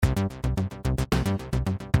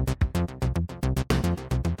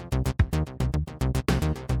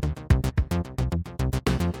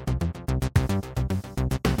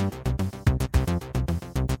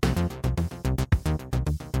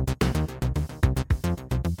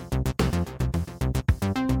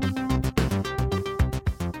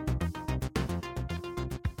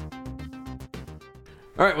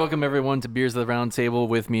All right, welcome everyone to Beers of the Round Table.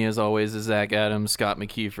 With me, as always, is Zach Adams, Scott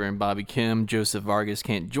McKeefer, and Bobby Kim. Joseph Vargas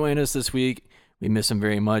can't join us this week. We miss him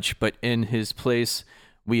very much, but in his place,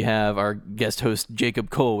 we have our guest host,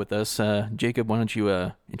 Jacob Cole, with us. Jacob, why don't you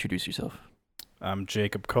introduce yourself? I'm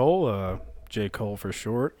Jacob Cole, J. Cole for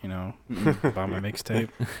short, about my mixtape.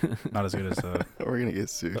 Not as good as... We're going to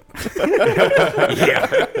get sued.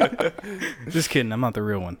 Yeah. Just kidding, I'm not the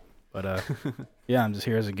real one. But, yeah, I'm just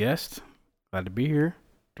here as a guest. Glad to be here.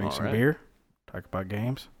 Drink some beer. Talk about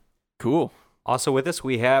games. Cool. Also with us,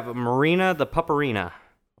 we have Marina the Pupperina.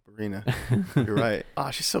 Pupperina. You're right.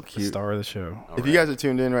 Oh, she's so cute. The star of the show. If you guys are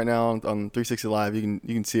tuned in right now on 360 Live, you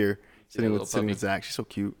can see her sitting with Zach. She's so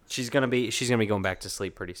cute. She's gonna be going back to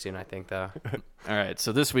sleep pretty soon, I think, though. All right,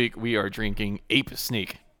 so this week we are drinking Ape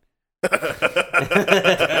Snake.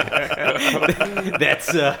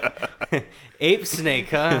 That's Ape Snake,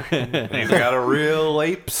 huh? He's got a real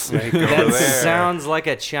ape snake over That there. sounds like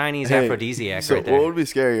a Chinese aphrodisiac So right there. what would be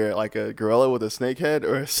scarier, like a gorilla with a snake head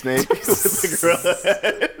or a snake with a gorilla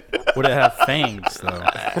head? Would it have fangs, though?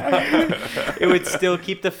 It would still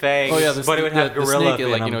keep the fangs, but it would have the gorilla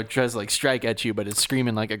snake, venom. tries to strike at you, but it's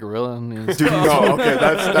screaming like a gorilla. Dude, no, okay,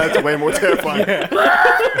 that's way more terrifying.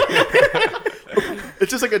 It's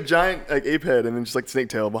just like a giant ape head and then just snake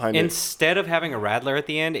tail behind it. Instead of having a rattler at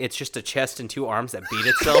the end, it's just a chest and two arms that beat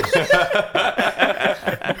itself.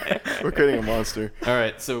 We're creating a monster. All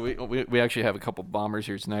right, so we actually have a couple bombers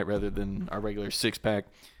here tonight rather than our regular six-pack.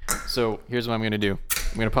 So here's what I'm going to do.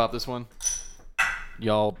 I'm going to pop this one.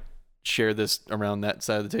 Y'all share this around that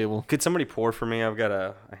side of the table. Could somebody pour for me? I've got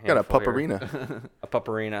a Got a handful here. pupperina. A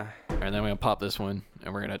pupperina. All right, then I'm going to pop this one,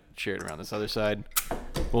 and we're going to share it around this other side.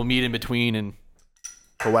 We'll meet in between and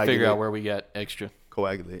figure out where we got extra.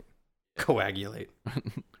 Coagulate.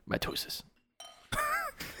 Mitosis.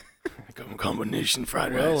 Combination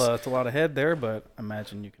fried rice. Well, it's a lot of head there, but I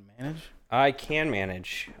imagine you can manage. I can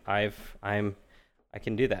manage. I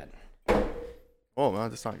can do that. Oh,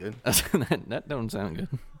 man, that's not good. that don't sound good.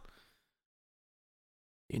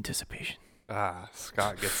 Anticipation.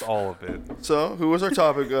 Scott gets all of it. So, who was our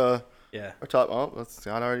topic? Yeah. Our top. Oh,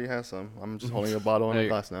 Scott already has some. I'm just holding a bottle and a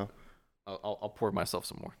glass now. I'll pour myself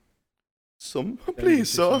some more. Please,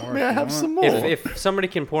 sir. May I have some more? If somebody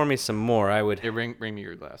can pour me some more, I would. Here, bring me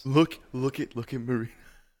your glass. Look at Marie.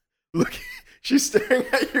 Look, she's staring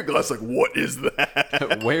at your glass like, what is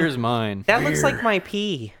that? Where's mine? That looks like my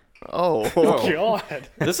pee. Oh, God.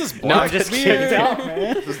 This is No, I'm black. just kidding.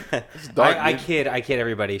 it's dark. I dude. kid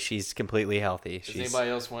everybody. She's completely healthy. Does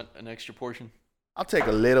anybody else want an extra portion? I'll take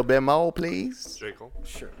a little bit more, please. Jacob.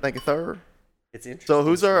 Sure. Thank you, sir. It's interesting. So,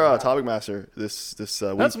 who's our topic master this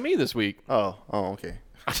week? That's me this week. Oh, okay.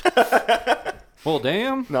 Well,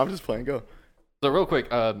 damn. No, I'm just playing. Go. So real quick,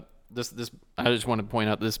 this I just want to point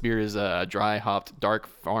out this beer is a dry hopped dark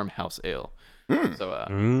farmhouse ale.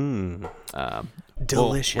 So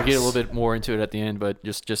delicious. We'll get a little bit more into it at the end, but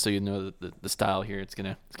just so you know the style here, it's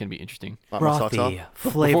gonna be interesting. Frothy,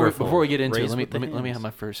 flavorful. Before we get into it, Raised let me with the have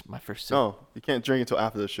my first sip. No, you can't drink until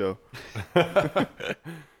after the show.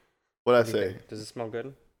 What'd I say? Does it smell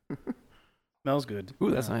good? Smells good. Ooh,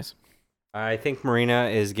 that's nice. I think Marina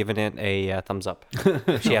is giving it a thumbs up.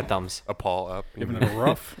 She had thumbs. A paw up. Giving it a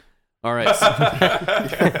rough. All right.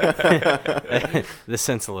 The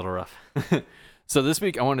scent's a little rough. So this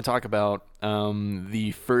week I want to talk about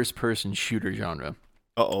the first-person shooter genre.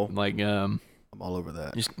 Uh-oh. I'm all over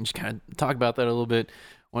that. Just kind of talk about that a little bit.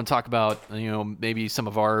 I want to talk about maybe some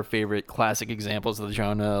of our favorite classic examples of the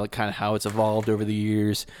genre, kind of how it's evolved over the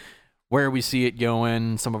years, where we see it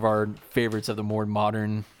going, some of our favorites of the more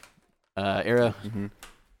modern era. Mm-hmm.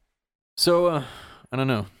 So I don't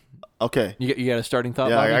know. Okay. You got a starting thought?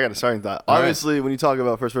 Yeah, Bobby? I got a starting thought. All Obviously, when you talk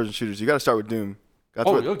about first-person shooters, you got to start with Doom. That's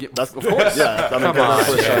of course. Yeah, I mean, Come that's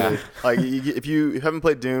on, what it yeah. started. Like, if you haven't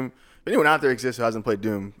played Doom, if anyone out there exists who hasn't played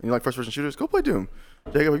Doom, and you like first-person shooters, go play Doom.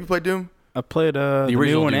 Jacob, have you played Doom? I played the original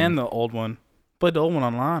new one Doom. and the old one. Played the old one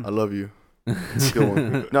online. I love you. It's a good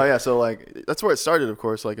one. No, yeah, so, that's where it started, of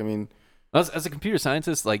course. I mean... As a computer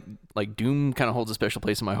scientist, like Doom kind of holds a special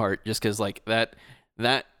place in my heart, just because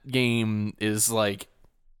that game is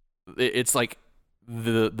it's like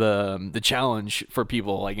the challenge for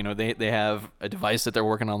people. They have a device that they're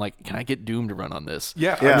working on. Like, can I get Doom to run on this?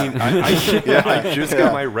 Yeah, Yeah. I mean, I just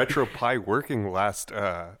got my RetroPie working last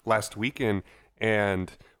weekend, and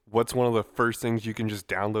what's one of the first things you can just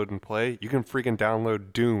download and play? You can freaking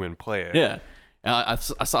download Doom and play it. Yeah. I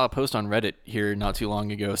saw a post on Reddit here not too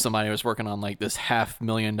long ago. Somebody was working on this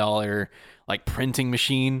 $500,000 printing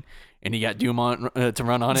machine, and you got Doom on to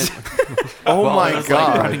run on it. Oh While my it was, God.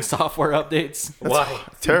 Like, running software updates. Why?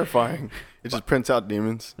 Terrifying. It just prints out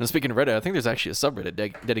demons. And speaking of Reddit, I think there's actually a subreddit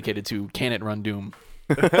dedicated to can it run Doom.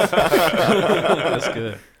 That's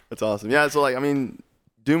good. That's awesome. Yeah, so like I mean,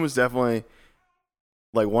 Doom was definitely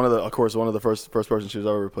like one of the first person shooters I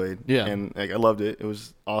ever played. Yeah. And like I loved it. It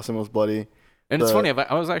was awesome. It was bloody. And it's funny.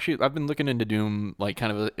 I've been looking into Doom, like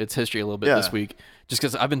kind of its history a little bit this week, just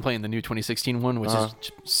because I've been playing the new 2016 one, which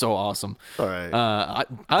is so awesome. All right. I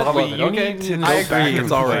Bobby, love it. you Okay, need to go I agree. back and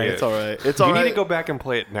It's all play right. it. It's all right. It's You all need right. to go back and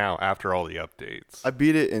play it now after all the updates. I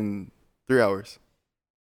beat it in 3 hours.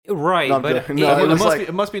 Right, No, I'm but joking. No, it, it was must like- be,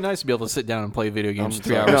 it must be nice to be able to sit down and play video games for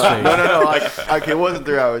 3 No, hours no, straight. no. Like it wasn't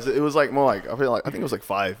 3 hours. It was like more like I think it was like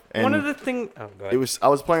 5. And one of the things. Oh, go ahead. I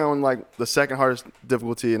was playing on like the second hardest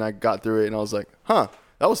difficulty, and I got through it, and I was like, huh,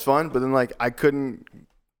 that was fun. But then like I couldn't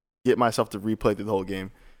get myself to replay through the whole game.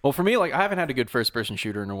 Well, for me, like I haven't had a good first-person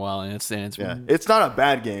shooter in a while, and it's Yeah, it's not a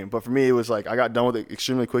bad game, but for me, it was like I got done with it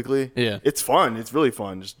extremely quickly. Yeah. It's fun. It's really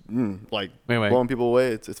fun. Just like Anyway. blowing people away.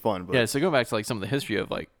 It's fun. But Yeah, so going back to like some of the history of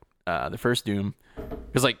like the first Doom,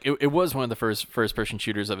 because like it was one of the first person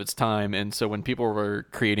shooters of its time, and so when people were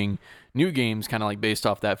creating new games, kind of like based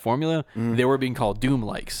off that formula, they were being called Doom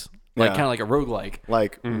likes, like Yeah. kind of like a roguelike.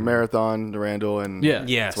 like Marathon, Durandal, and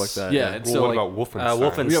Yes. stuff like that. Yeah, and Well, so what like, about Wolfenstein?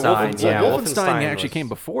 Wolfenstein. Yeah, Wolfenstein actually was- came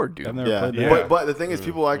before I've Doom. never Yeah. played that. Yeah. But the thing is,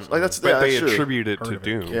 people actually like that's But they that's true. attribute it Heard to of it.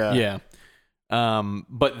 Doom. Yeah.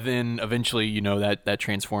 But then eventually, that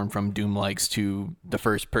transformed from Doom likes to the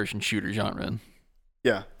first person shooter genre.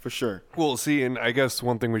 Yeah, for sure. Well, see, and I guess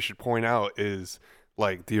one thing we should point out is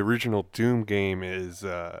like the original Doom game is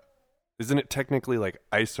isn't it technically like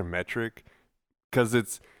isometric? Because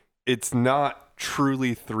it's not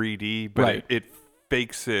truly 3D, but Right. it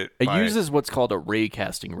fakes it. It by- uses what's called a ray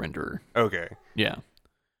casting renderer. Okay. Yeah.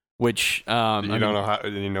 Which You don't know how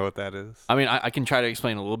you know what that is? I mean, I can try to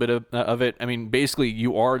explain a little bit of it. I mean, basically,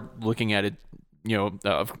 you are looking at it,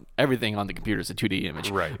 of everything on the computer is a 2D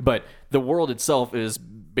image. Right. But the world itself is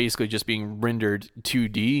basically just being rendered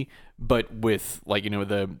 2D, but with like,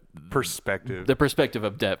 the Perspective. perspective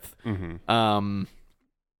of depth. Mm-hmm.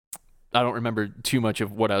 I don't remember too much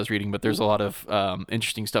of what I was reading, but there's a lot of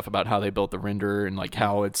interesting stuff about how they built the renderer and like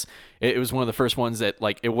how it was one of the first ones that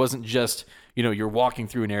like it wasn't just you're walking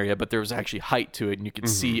through an area, but there was actually height to it and you could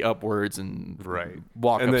see upwards and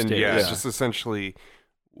walk And then upstairs. it's just essentially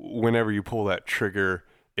whenever you pull that trigger,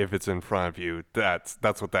 if it's in front of you, that's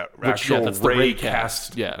what that actual that's the ray cast,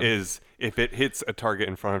 cast yeah. is. If it hits a target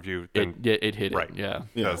in front of you, then it hit right. it. Yeah.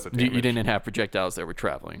 That's the You damage. didn't have projectiles that were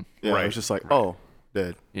traveling. Yeah, Right. it was just like, oh,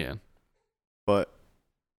 dead. Yeah. But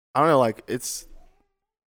I don't know, like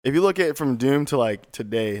if you look at it from Doom to like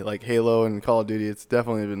today, like Halo and Call of Duty, it's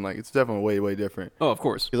definitely way, way different. Oh, of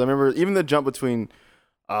course. Because I remember even the jump between,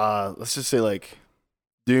 let's just say like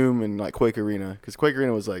Doom and like Quake Arena, because Quake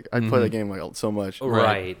Arena was like I'd play that game like so much.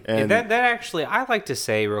 Right. And- that actually, I like to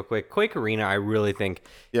say real quick, Quake Arena, I really think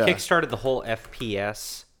Yeah. kickstarted the whole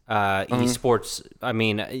FPS esports. I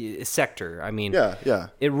mean, sector. I mean, Yeah.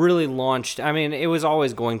 it really launched. I mean, it was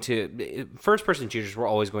always going to first-person shooters were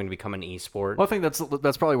always going to become an esport. Well, I think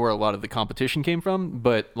that's probably where a lot of the competition came from.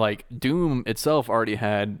 But like Doom itself already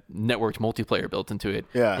had networked multiplayer built into it.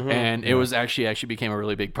 Yeah. And it was actually became a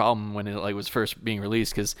really big problem when it like was first being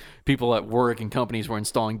released because people at work and companies were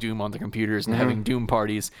installing Doom on their computers and having Doom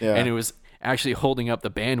parties. Yeah. And it was actually holding up the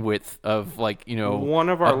bandwidth of like one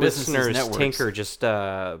of our businesses' listeners, networks. Tinker, just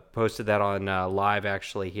posted that on live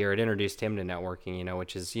actually here. It introduced him to networking,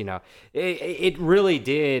 which is it really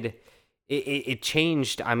did. It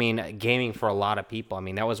changed. I mean, gaming for a lot of people. I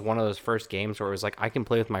mean, that was one of those first games where it was like I can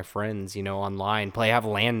play with my friends, online, have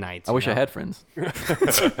LAN nights. I wish I had friends.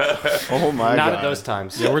 Oh my Not god. at those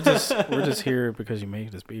times. Yeah, we're just here because you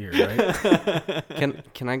made us be here, right?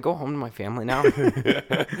 Can I go home to my family now?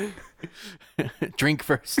 Drink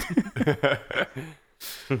first.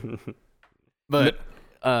 But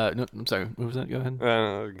no, I'm sorry. What was that? Go ahead.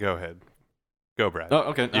 Go ahead. Go, Brad.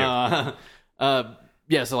 Oh, okay. Yeah.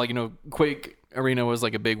 Yeah, so like, Quake Arena was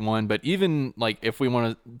like a big one, but even like if we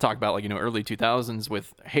want to talk about like, early 2000s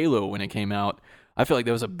with Halo when it came out, I feel like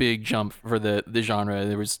that was a big jump for the genre.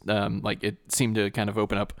 There was like it seemed to kind of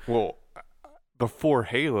open up. Well, before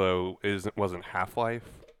Halo wasn't Half-Life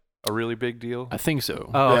a really big deal? I think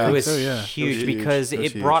so. Oh, Yeah. it was So, yeah. huge It was huge. because It was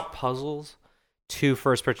it huge. brought puzzles to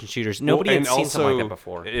first-person shooters. Nobody had and seen something like also, that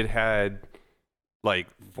before. It had like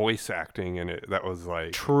voice acting in it that was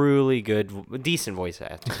like Truly good, decent voice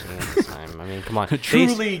acting at the time. I mean, come on.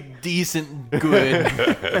 Truly decent, good.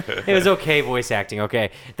 It was okay voice acting.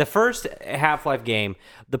 Okay, the first Half-Life game,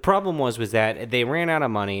 the problem was that they ran out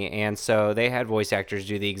of money, and so they had voice actors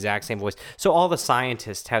do the exact same voice. So all the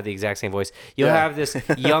scientists have the exact same voice. You'll have this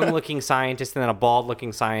young-looking scientist, and then a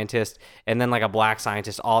bald-looking scientist, and then like a black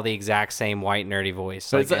scientist, all the exact same white nerdy voice.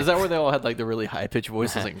 So is that where they all had like the really high pitched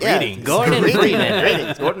voices? Like, Yeah. greetings. Gordon Freeman.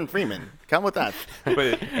 Greetings, Gordon Freeman. Come with that.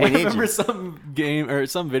 but I remember some game or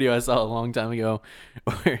some video I saw a long time ago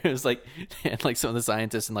where it was like, they had like some of the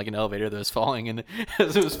scientists in like an elevator that was falling, and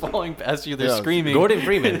as it was falling past you, they're Yeah. screaming. Gordon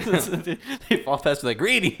Freeman. They fall past you like,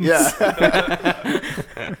 greetings. Yeah.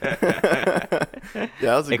 Yeah,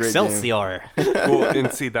 that was a great game. Excelsior. well,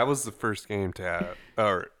 and see, that was the first game to have,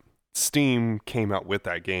 or Steam came out with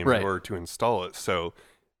that game Right. in order to install it. So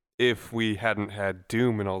if we hadn't had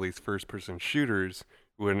Doom and all these first-person shooters,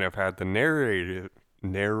 we wouldn't have had the narrative,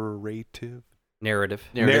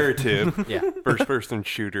 Yeah. first-person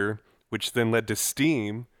shooter, which then led to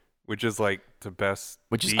Steam, which is like the best,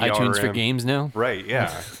 Which is iTunes for DRM. games now. Right?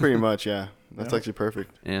 Yeah. Pretty much, yeah. That's actually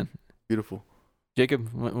perfect. Yeah. Beautiful. Jacob,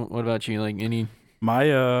 what about you? Like any?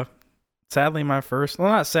 My sadly, my first,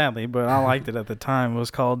 well, not sadly, but I liked it at the time,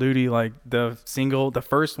 was Call of Duty, like the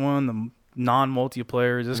first one, the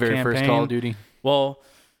non-multiplayer, just Very campaign. first Call of Duty. Well,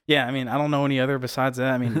 yeah, I mean, I don't know any other besides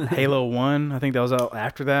that. I mean, Halo 1, I think that was out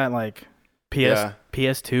after that, like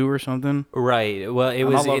PS2 or something. Right. Well, it And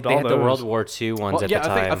I was. loved They had all the those. World War II ones at the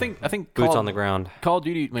time. I think Boots Call, on the ground. Call of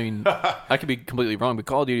Duty. I mean, I could be completely wrong, but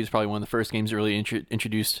Call of Duty is probably one of the first games that really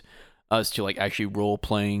introduced us to like actually role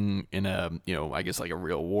playing in a, I guess like a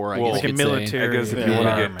real war. I Well, guess Like you a could say. military. I guess if Yeah. you want to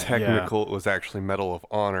environment, get technical, it was actually Medal of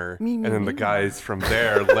Honor, and then the guys from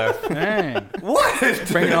there left. Dang. What?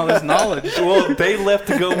 Bringing all this knowledge. Well, they left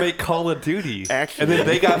to go make Call of Duty, Actually. and then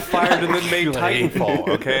they got fired and then made Titanfall.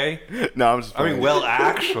 Okay, No, I'm just I mean, playing. well,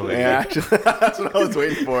 actually, Yeah, actually, that's what I was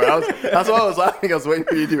waiting for. That's why I was laughing. I was waiting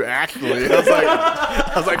for you to do actually.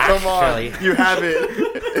 I was like, come Actually. on, you have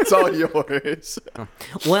it. It's all yours.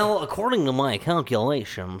 Well, according to my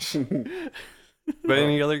calculations, But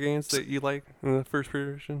any other games that you like in the first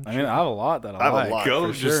person? I mean, I have a lot that I, I have a like. lot. Go,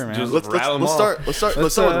 for just, sure, man. just Let's rattle them off. start. Let's start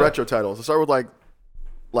with retro titles. Let's start with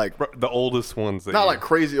like The oldest ones. That not you- like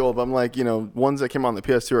crazy old, but I'm like ones that came on the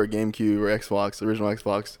PS2 or GameCube or Xbox, the original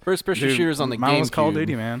Xbox. First person Dude, shooters on the mine GameCube. was Call of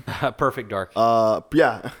Duty, man. Perfect Dark.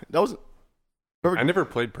 Yeah, that was I never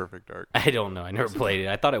played Perfect Dark. I don't know. I never played it.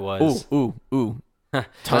 I thought it was. Ooh.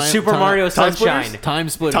 Super Mario Sunshine. Time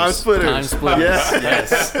splitters. Time Splitters. Time splitters.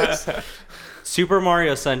 Yes. Super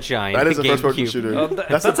Mario Sunshine. That is a first person GameCube. shooter. Oh,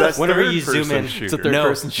 that's the best. Whenever you third-person zoom in, shooter. It's a third no,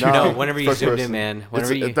 person shooter. no. Whenever you first zoomed person. in, man.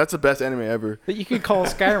 Whenever you. That's the best anime ever. But you could call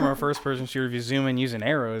Skyrim a first-person shooter if you zoom in using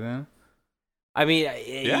arrows, then. I mean,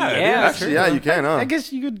 Yeah, Actually, yeah, you can. I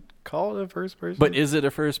guess you could call it a first-person. But is it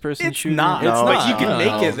a first person it's shooter? not. No, But you no, can no,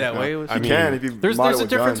 make it no. that way. You I mean, can if you There's mod it a with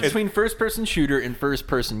difference guns. between first person shooter and first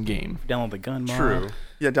person game. Download the gun mod. True.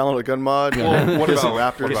 Yeah, download a gun mod. Well, what Get some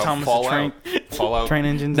about Raptors. Get Thomas Fallout? Fallout. Train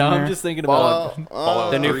engines No, in I'm there. just thinking about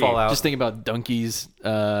Fallout. the new 3. Fallout. just thinking about donkeys.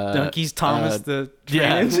 Donkeys, Thomas, the train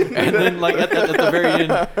Yeah, engine. and then like at the very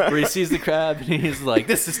end where he sees the crab and he's like,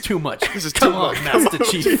 "This is too much. This is Come too on, much. Master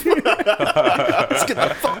Chief. Let's get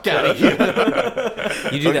the fuck out of here."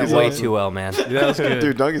 You do that Donkey's way awesome. too well, man. Yeah, that was good.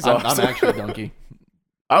 Dude, Donkey's I'm awesome. actually a donkey.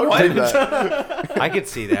 I would do that. I could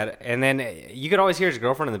see that, and then you could always hear his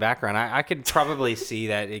girlfriend in the background. I could probably see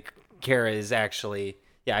that Kara is actually.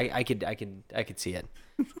 Yeah, I could see it.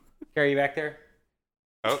 Kara, you back there?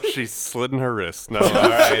 Oh, she's slitting her wrist. No, all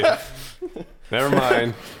right. Never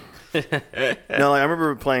mind. No, like I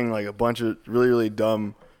remember playing like a bunch of really, really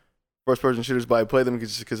dumb first-person shooters, but I played them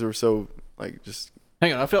just because they were so like just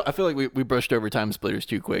Hang on, I feel like we brushed over Time Splitters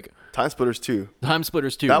too quick. Time Splitters 2. Time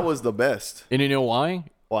Splitters 2. That was the best. And you know why?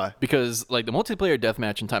 Why? Because like the multiplayer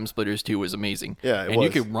deathmatch in Time Splitters 2 was amazing. Yeah, it and you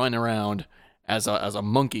was. could run around as a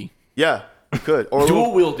monkey. Yeah, you could. Or a Dual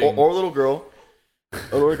little, wielding. or a little girl.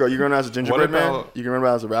 A little girl. You can run around as a gingerbread man. about- You can run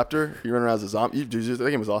around as a raptor. You can run around as a zombie. That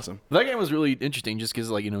game was awesome. That game was really interesting just because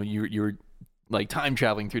like you were like time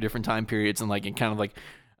traveling through different time periods and like and kind of like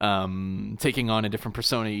taking on a different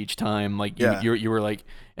persona each time. Like you were like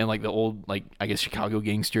in like the old like I guess Chicago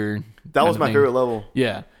gangster. That kind was of my thing. favorite level.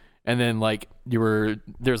 Yeah, and then like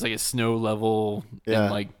there's like a snow level Yeah.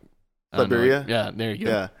 in like I don't know, Siberia? like- yeah, there you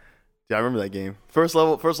go. Yeah, I remember that game. First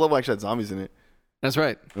level actually had zombies in it. That's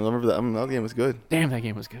right. I remember that. That game was good. Damn, that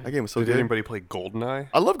game was good. That game was so Did good. anybody play GoldenEye?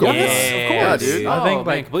 I love Goldeneye. Yes, of Yeah, course. dude. Oh, I think man,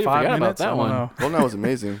 like completely 5 forgot about minutes. that I don't one. know. Goldeneye was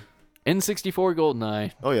amazing. N64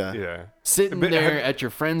 GoldenEye. Oh yeah. Yeah. Sitting But there have- at your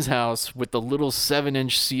friend's house with the little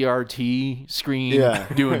 7-inch CRT screen, Yeah.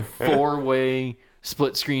 doing 4-way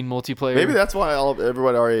split screen multiplayer. Maybe that's why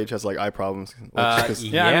everybody our age has like eye problems. Because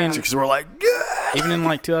Yeah, I mean, we're like, "Gah!" even in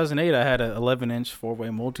like 2008, I had an 11-inch 4-way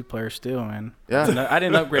multiplayer still, man. Yeah. I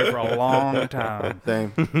didn't upgrade for a long time.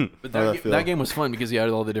 Same. But How that, did that feel? that game was fun because you had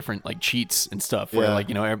all the different like cheats and stuff. Where Yeah.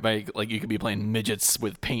 like everybody you could be playing midgets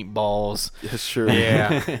with paintballs. It's true.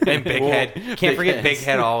 Yeah, and Big Head. Can't Big forget Big Heads.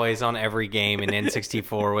 Head always on every game, and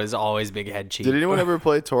N64 was always Big Head cheat. Did anyone ever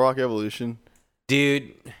play Turok Evolution?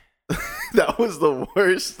 Dude, That was the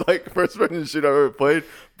worst like first person shooter I've ever played,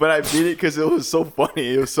 but I beat it because it was so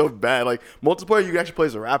funny. It was so bad. Like multiplayer, you can actually play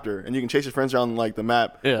as a raptor, and you can chase your friends around like the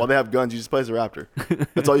map Yeah. while they have guns. You just play as a raptor.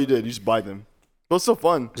 That's all you did. You just bite them. It was so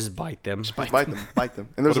fun. just bite them. Just bite them.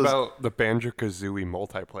 And What there's about the Banjo-Kazooie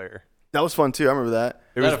multiplayer? that was fun too. I remember that.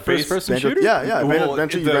 It That a first-person Banjo- shooter? Yeah, yeah. Well,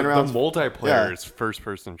 Banjo, you the, ran around. the multiplayer Yeah. is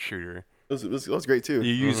first-person shooter. It was great too.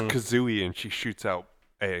 You use Kazooie and she shoots out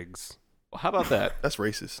eggs. Well, how about that? That's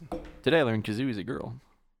racist. Today I learned Kazooie's a girl.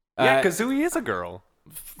 Yeah, Kazooie is a girl.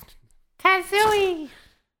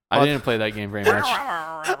 I didn't play that game very much.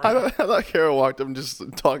 I thought Carol walked up and just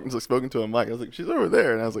talking, just spoken to a mic. I was like, she's over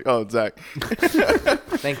there, and I was like, oh, it's Zach.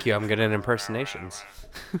 Thank you. I'm good at impersonations.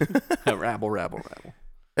 rabble.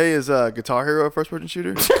 Hey, is Guitar Hero a first-person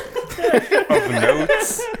shooter? Of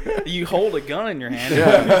notes. You hold a gun in your hand.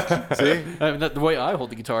 Yeah. See? I mean, the way I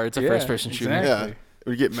hold the guitar, it's a Yeah, first-person shooter. exactly. Yeah.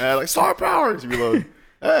 We get mad like star powers. You reload.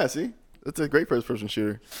 Yeah. See, that's a great first-person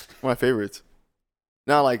shooter. One of my favorites.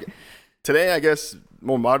 Now, like today, I guess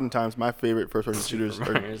more modern times, my favorite first-person shooters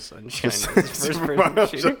are. Mario Sunshine is Just- first Super person Mario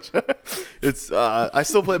shooter. Sunshine. It's I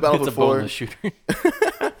still play It's a Battlefield 4. boneless shooter.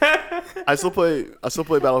 I still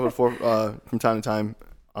play Battlefield 4 from time to time.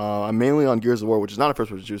 I'm mainly on Gears of War, which is not a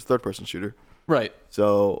first-person shooter, it's a third-person shooter. Right.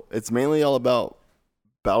 So it's mainly all about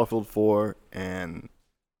Battlefield 4, and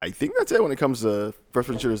I think that's it when it comes to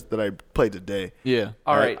first-person shooters that I played today. Yeah.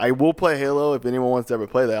 All right. I will play Halo if anyone wants to ever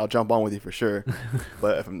play that. I'll jump on with you for sure.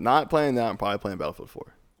 But if I'm not playing that, I'm probably playing Battlefield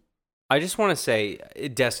 4. I just want to say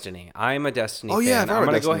Destiny. I'm a Destiny Oh, fan. yeah, I I'm forgot going to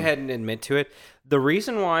about go Destiny. ahead and admit to it. The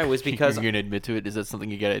reason why was because you're gonna admit to it. Is that something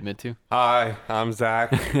you gotta admit to? Hi, I'm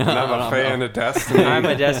Zach, and I'm a fan of Destiny. I'm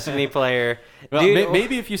a Destiny player. Well, Dude,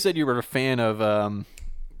 maybe if you said you were a fan of,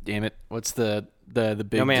 damn it, what's the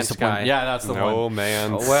big No Man's disappointment? Sky. Yeah, that's the No one.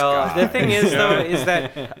 man. Well, the thing is, though, is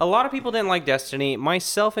that a lot of people didn't like Destiny,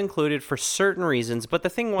 myself included, for certain reasons. But the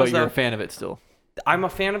thing But was, you're a though, fan of it still, I'm a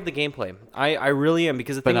fan of the gameplay. I really am,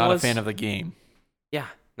 because the but thing not was, a fan of the game. yeah,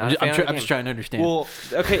 not a fan of the I'm just game. trying to understand. Well,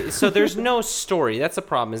 okay, so there's no story. That's the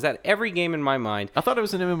problem. Is that every game in my mind? I thought it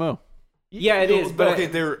was an MMO. Yeah, it is. But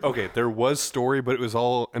there was story, but it was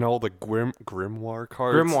all in all the grimoire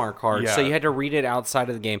cards. Grimoire cards. So Yeah. you had to read it outside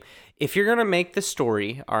of the game. If you're gonna make the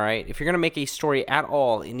story, all right, if you're gonna make a story at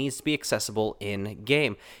all, it needs to be accessible in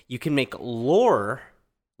game. You can make lore,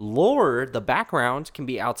 the background can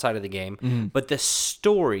be outside of the game, but the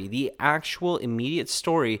story, the actual immediate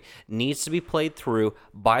story, needs to be played through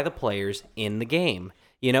by the players in the game.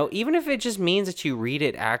 You know, even if it just means that you read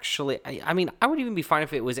it actually. I mean, I would even be fine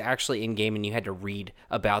if it was actually in game and you had to read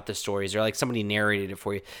about the stories, or like somebody narrated it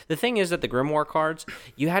for you. The thing is that the Grimoire cards,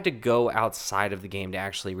 you had to go outside of the game to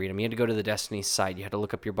actually read them. You had to go to the Destiny site. You had to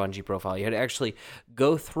look up your Bungie profile. You had to actually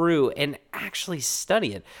go through and actually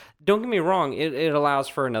study it. Don't get me wrong, it allows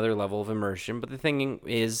for another level of immersion, but the thing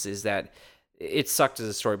is that it sucked as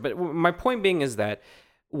a story. But my point being is that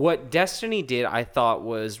what Destiny did, I thought,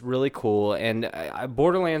 was really cool, and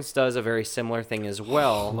Borderlands does a very similar thing as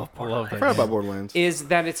well, I love I that. forgot about Borderlands. is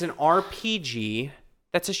that it's an RPG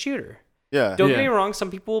that's a shooter. Yeah. Don't get Yeah. me wrong,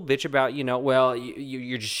 some people will bitch about, well,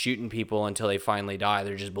 you're just shooting people until they finally die.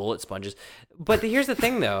 They're just bullet sponges. But here's the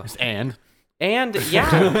thing, though. And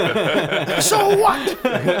yeah. So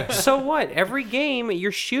what? So what? Every game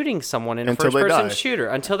you're shooting someone in a Until they first-person die. shooter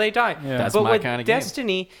until they die. That's but my with kinda game.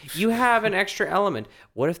 Destiny, you have an extra element.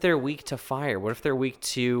 What if they're weak to fire? What if they're weak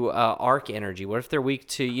to arc energy? What if they're weak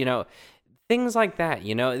to things like that?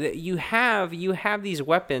 You have these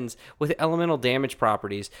weapons with elemental damage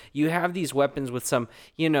properties. You have these weapons with some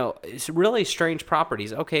really strange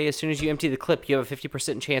properties. Okay, as soon as you empty the clip, you have a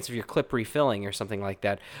 50% chance of your clip refilling or something like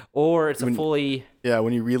that, or it's a fully. Yeah,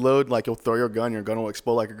 when you reload, like you'll throw your gun will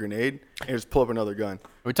explode like a grenade, and you just pull up another gun. Are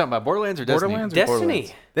we talking about Borderlands or Destiny? Borderlands?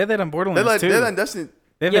 Destiny. They had that on Borderlands They too. let Destiny.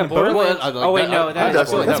 They had Yeah, that in Borderlands. Well, Oh wait, no, that's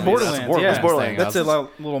That's Borderlands. Borderlands. Yeah, Borderlands. That's a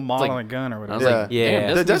little model like- on a gun or I whatever. was like, Yeah.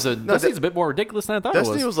 damn, The Destiny's a bit more ridiculous than I thought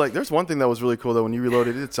Destiny it was like, there's one thing that was really cool though. When you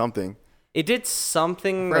reloaded, it did something. It did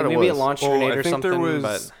something, forgot like it maybe it was. launched a Well, grenade I or think something. there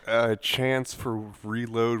was but a chance for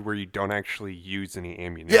reload where you don't actually use any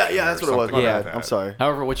ammunition. Yeah, that's what it was. or something My like bad. that. I'm sorry.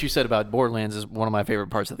 However, what you said about Borderlands is one of my favorite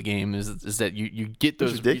parts of the game. Is that you get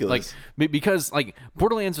those ridiculous. like because like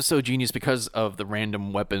Borderlands was so genius because of the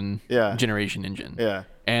random weapon generation engine. Yeah.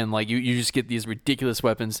 And like you just get these ridiculous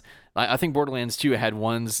weapons. I think Borderlands 2 had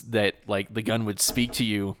ones that like the gun would speak to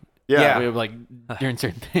you. Yeah. It would, like during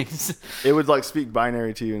certain things. It would like speak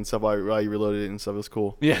binary to you and stuff while you reloaded it and stuff. It was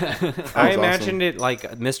cool. Yeah. I was imagined it like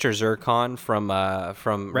Mr. Zircon from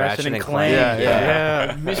Ratchet and Clank.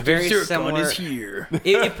 Yeah. Very similar. here.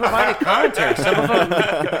 It provided commentary. Some of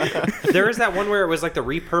them. There was that one where it was like the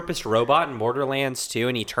repurposed robot in Borderlands 2,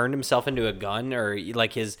 and he turned himself into a gun, or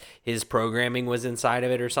like his programming was inside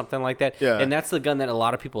of it, or something like that. Yeah. And that's the gun that a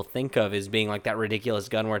lot of people think of as being like that ridiculous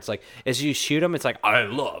gun where it's like, as you shoot them, it's like, I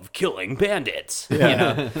love killing bandits. Yeah. You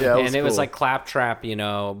know? Yeah, and it was cool. like Claptrap,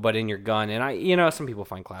 but in your gun. And some people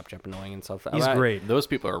find Claptrap annoying and stuff. He's great. Those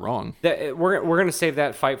people are wrong. We're gonna save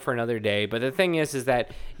that fight for another day. But the thing is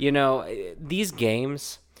that these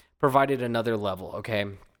games provided another level. Okay,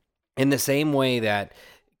 in the same way that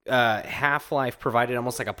Half-Life provided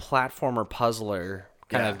almost like a platformer puzzler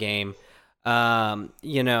kind of game.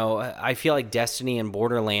 I feel like Destiny and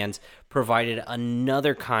Borderlands provided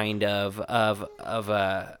another kind of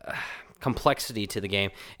complexity to the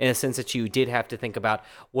game, in a sense that you did have to think about,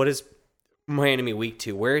 what is my enemy weak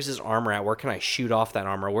to? Where is his armor at? Where can I shoot off that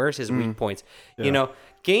armor? Where's his weak points?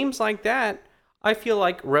 Games like that, I feel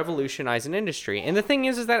like, revolutionize an industry. And the thing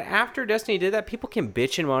is that after Destiny did that, people can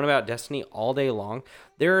bitch and moan about Destiny all day long.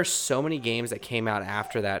 There are so many games that came out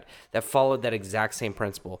after that followed that exact same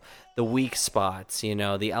principle. The weak spots,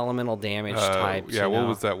 the elemental damage types. Yeah, what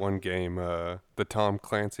was that one game? The Tom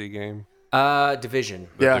Clancy game? Division.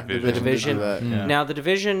 The Division. Yeah. Now the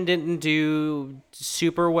Division didn't do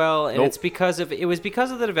super well, and it's because of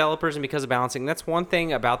the developers and because of balancing. That's one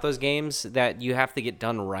thing about those games that you have to get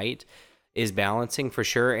done right, is balancing for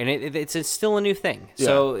sure, and it's still a new thing,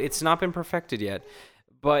 so it's not been perfected yet.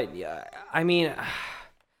 But I mean,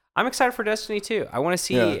 I'm excited for Destiny 2. I want to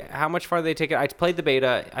see how much farther they take it. I played the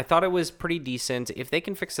beta. I thought it was pretty decent. If they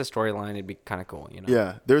can fix the storyline, it'd be kind of cool.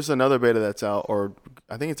 Yeah, there's another beta that's out, or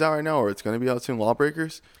I think it's out right now, or it's going to be out soon.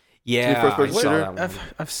 Lawbreakers. Yeah, first-person I saw shooter. that one.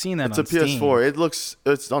 I've seen that. It's on a PS4. Steam.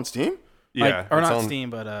 It's on Steam. Yeah, or it's not on- Steam,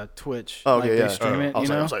 but Twitch. Oh, like okay, they yeah. stream it. I was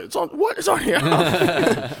You know, like, it's on what? It's on here.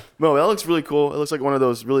 No, that looks really cool. It looks like one of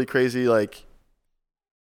those really crazy, like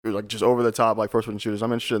just over the top, like first-person shooters.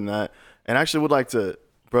 I'm interested in that, and I actually would like to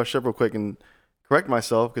brush up real quick and correct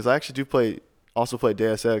myself, because I actually do also play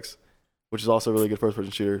Deus Ex, which is also a really good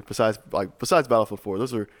first-person shooter. Besides Battlefield 4,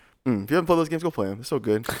 those are. If you haven't played those games, go play them. They're so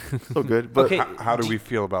good, so good. But Okay. How do we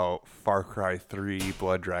feel about Far Cry 3,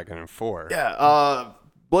 Blood Dragon, and 4? yeah,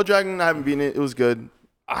 Blood Dragon, I haven't beaten it. It was good.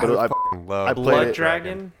 I But fucking love I played Blood it.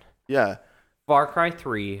 Dragon, Yeah, Far Cry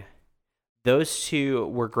 3, those two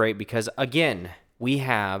were great because, again, we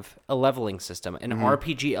have a leveling system, an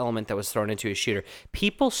RPG element that was thrown into a shooter.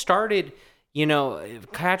 People started,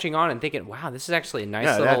 catching on and thinking, wow, this is actually a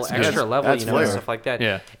nice little extra level, that's and flair. stuff like that.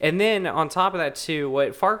 Yeah. And then on top of that, too,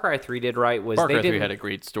 what Far Cry 3 did right was Far they Cry 3 didn't... had a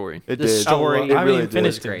great story. it The did. story- It I haven't really even did.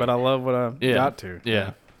 finished great. it, but I love what I got to.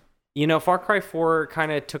 Yeah. Far Cry 4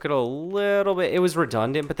 kind of took it a little bit. It was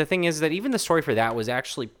redundant, but the thing is that even the story for that was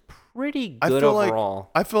actually pretty good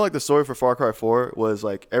overall. I feel like the story for Far Cry 4 was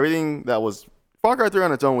like everything that was Far Cry 3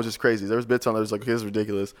 on its own was just crazy. There was bits on there was like, okay, this is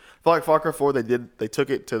ridiculous. I feel like Far Cry 4 they took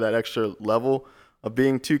it to that extra level of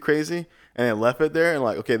being too crazy, and they left it there and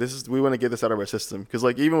like, okay, we want to get this out of our system, because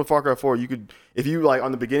like even with Far Cry 4, you could, if you like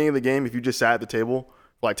on the beginning of the game, if you just sat at the table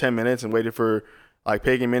for like 10 minutes and waited for like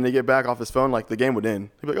Pagan Min to get back off his phone, like the game would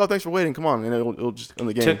end. He'd be like, "Oh, thanks for waiting. Come on," and it'll just end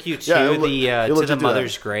the game. Took you to it'll the legit do that.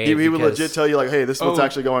 mother's grave. He would because- legit tell you like, "Hey, this is what's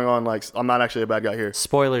actually going on. Like, I'm not actually a bad guy here."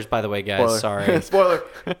 Spoilers, by the way, guys. Spoiler. Sorry. Spoiler.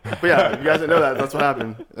 But yeah, you guys didn't know that. That's what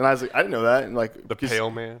happened. And I was like, I didn't know that. And like The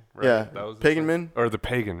Pale Man, right? Yeah, That was his Pagan name? Man. Or the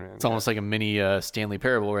Pagan Man. It's almost like a mini Stanley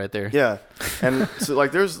Parable right there. Yeah, and so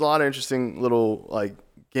like there's a lot of interesting little like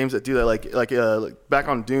games that do that. Like back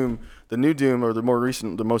on Doom, the new Doom or the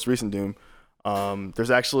most recent Doom.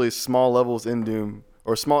 There's actually small levels in Doom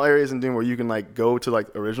or small areas in Doom where you can like go to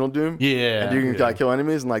like original Doom. Yeah. And you can like kill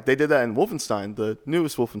enemies, and like they did that in Wolfenstein, the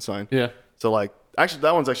newest Wolfenstein. Yeah. So like actually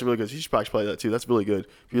that one's actually really good. So you should probably play that too. That's really good.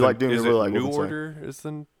 If you like Doom, is you really it like New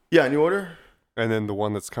Wolfenstein. Order? Yeah, New Order. And then the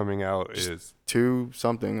one that's coming out is 2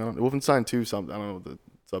 something. Wolfenstein 2 something. I don't know what the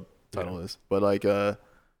subtitle is. But like yeah,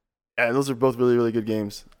 those are both really, really good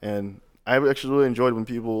games. And I actually really enjoyed when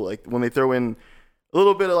people like when they throw in a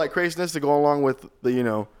little bit of like craziness to go along with the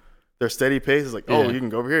their steady pace is like, oh, you can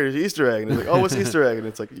go over here. There's an Easter egg, and it's like, oh, what's the Easter egg? And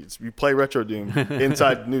it's like you play Retro Doom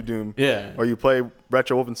inside New Doom, or you play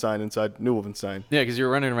Retro Wolfenstein inside New Wolfenstein. Yeah, because you're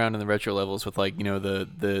running around in the retro levels with like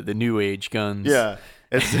the new age guns. Yeah,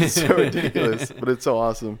 it's so ridiculous, but it's so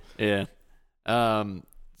awesome. Yeah.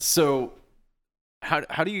 So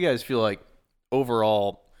how do you guys feel like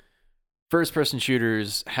overall first person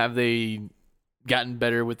shooters, have they gotten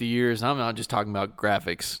better with the years? I'm not just talking about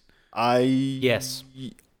graphics. Yes.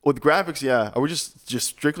 With graphics, yeah. Are we just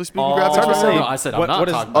strictly speaking Oh, graphics? it's hard to right say. now? No, I said What I'm not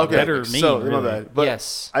does talking about better graphics. mean? So, really? my bad. But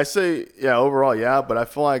Yes. I say, yeah, overall, yeah, but I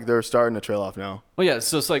feel like they're starting to trail off now. Well, yeah.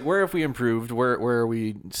 So it's like, where have we improved? Where are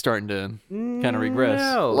we starting to kind of regress?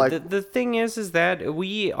 No, Like- the thing is that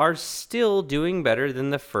we are still doing better than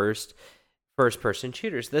the first person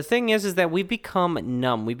shooters. The thing is that we become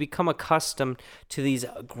numb. We become accustomed to these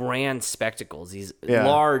grand spectacles, these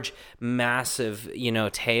large, massive,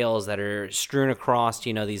 tales that are strewn across,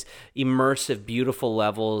 these immersive, beautiful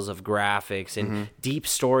levels of graphics and deep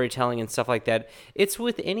storytelling and stuff like that. It's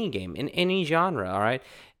with any game in any genre. All right.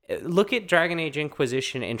 Look at Dragon Age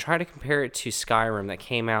Inquisition and try to compare it to Skyrim that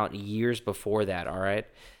came out years before that. All right.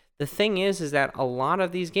 The thing is that a lot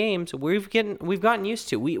of these games we've gotten used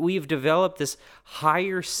to. We've developed this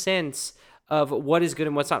higher sense of what is good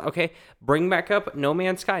and what's not. Okay, bring back up No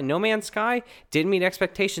Man's Sky. No Man's Sky didn't meet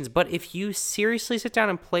expectations, but if you seriously sit down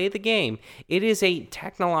and play the game, it is a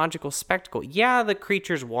technological spectacle. Yeah, the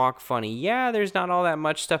creatures walk funny. Yeah, there's not all that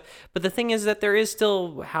much stuff, but the thing is that there is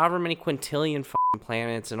still however many quintillion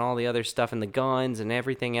planets and all the other stuff and the guns and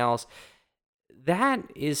everything else. That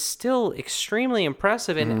is still extremely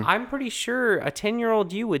impressive, and I'm pretty sure a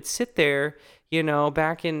 10-year-old you would sit there,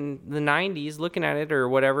 back in the 90s looking at it or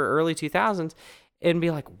whatever, early 2000s, and be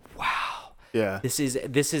like, wow. Yeah. This is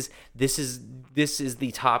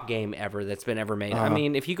the top game ever that's been ever made. I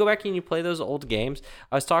mean, if you go back and you play those old games,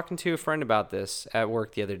 I was talking to a friend about this at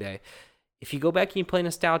work the other day. If you go back and you play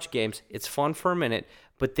nostalgia games, it's fun for a minute,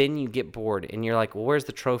 but then you get bored and you're like, well, where's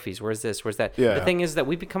the trophies? Where's this? Where's that? Yeah. The thing is that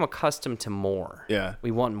we become accustomed to more. Yeah. We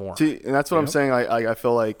want more. See, and that's what I'm saying. I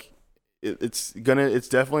feel like it's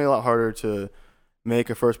definitely a lot harder to make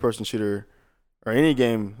a first person shooter or any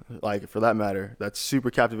game, like for that matter, that's super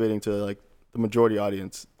captivating to like the majority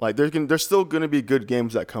audience. Like there's still gonna be good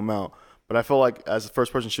games that come out, but I feel like as a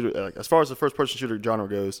first person shooter, like as far as the first person shooter genre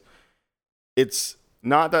goes, it's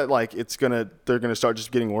not that like they're gonna start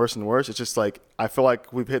just getting worse and worse. It's just like I feel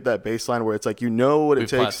like we've hit that baseline where it's like what it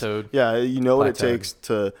takes. Plateaued. Yeah, what it takes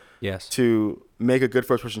to make a good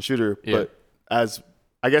first person shooter. Yeah. But as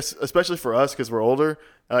I guess especially for us because we're older,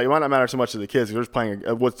 it might not matter so much to the kids because they're just playing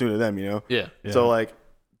what's new to them. Yeah. So like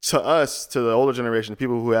to us, to the older generation, the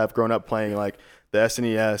people who have grown up playing like the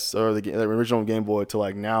SNES or the original Game Boy to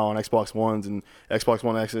like now on Xbox Ones and Xbox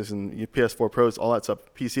One X's and PS4 Pros, all that stuff,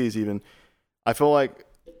 PCs even. I feel like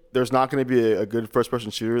there's not going to be a good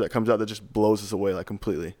first-person shooter that comes out that just blows us away like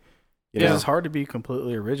completely. Yeah, it's hard to be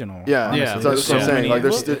completely original. Yeah, honestly. that's what I'm saying. Like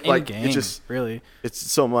there's like game, it's just really, it's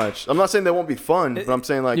so much. I'm not saying they won't be fun, but I'm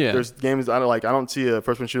saying like there's games I don't see a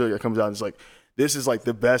first-person shooter that comes out and it's like this is like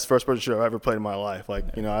the best first-person shooter I've ever played in my life.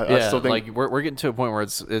 Like I still think like we're getting to a point where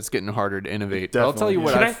it's getting harder to innovate. Definitely. I'll tell you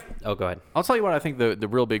what. Go ahead. I'll tell you what I think the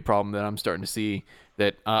real big problem that I'm starting to see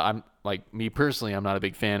that I'm like me personally I'm not a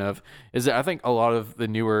big fan of is that I think a lot of the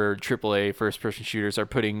newer AAA first-person shooters are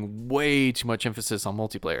putting way too much emphasis on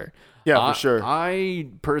multiplayer. Yeah, for sure. I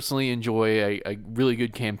personally enjoy a really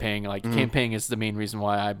good campaign. Like campaign is the main reason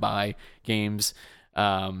why I buy games.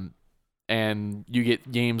 And you get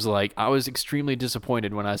games like I was extremely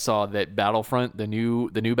disappointed when I saw that Battlefront, the new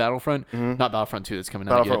Battlefront, not Battlefront 2 that's coming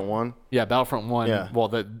out. Battlefront 1. Yeah, Battlefront 1. Yeah. Well,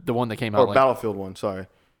 the one that came out. Or Battlefield 1. Sorry.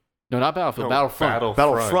 No, not Battlefield. Battlefront.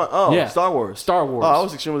 Battlefront. Oh, Yeah. Star Wars. Star Wars. Oh, I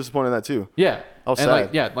was extremely disappointed in that too. Yeah. I was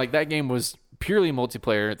and sad. like that game was purely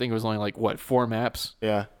multiplayer. I think it was only like 4 maps.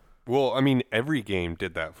 Yeah. Well, I mean, every game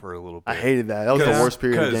did that for a little bit. I hated that. That was the 'Cause- worst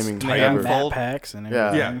period of 'cause gaming they have ever. Titanfall- map packs and Yeah.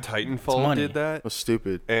 everything. Yeah, It's Titanfall money. did that, It was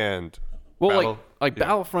stupid. and Well,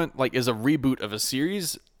 Battlefront like is a reboot of a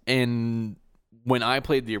series, and when I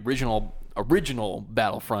played the original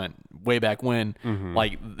Battlefront way back when,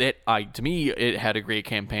 like that, to me it had a great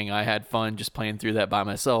campaign. I had fun just playing through that by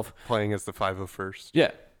myself. playing as the 501st.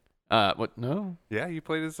 Yeah. What? No. Yeah, you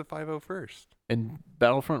played as the 501st. In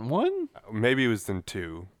Battlefront 1? Maybe it was in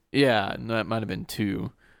 2. Yeah, no, that might have been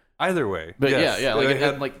 2. Either way. But yes, yeah, like it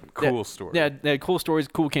had like cool story. Yeah, they had cool stories,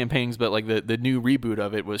 cool campaigns, but like the new reboot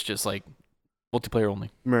of it was just like multiplayer only.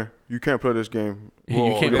 Man, you can't play this game. You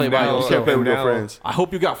Well, can't play and by now- You yourself. can't play with your now- friends. I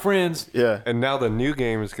hope you got friends. Yeah. And now the new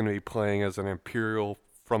game is going to be playing as an Imperial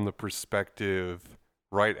from the perspective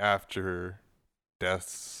right after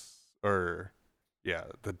deaths or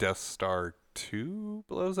the Death Star 2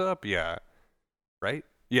 blows up. Yeah, right.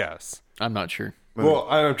 Yes. I'm not sure. Well,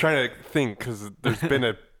 I'm trying to think because there's been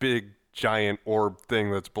a big giant orb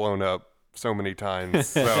thing that's blown up so many times.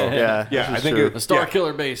 So Yeah, I think true. The Star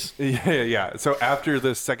Killer base. Yeah. So after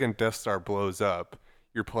the second Death Star blows up,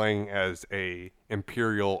 you're playing as a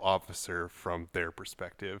Imperial officer from their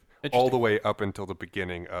perspective, all the way up until the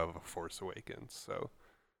beginning of Force Awakens. So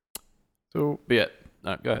But yeah,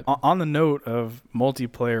 go ahead. on the note of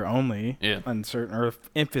multiplayer only, Yeah. uncertain or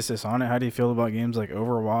emphasis on it, how do you feel about games like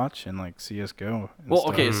Overwatch and like CS:GO? And Well,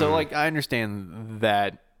 stuff? okay, so like I understand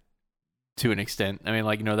that to an extent. I mean,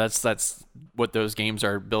 like, that's what those games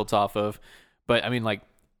are built off of. But I mean, like,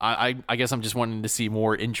 I guess I'm just wanting to see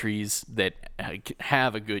more entries that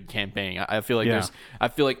have a good campaign. I feel like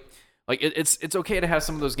it's okay to have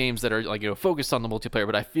some of those games that are like, focused on the multiplayer,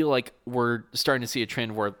 but I feel like we're starting to see a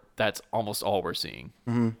trend where that's almost all we're seeing.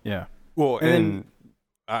 Yeah. Well, And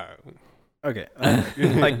Okay.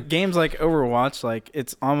 Like games like Overwatch, like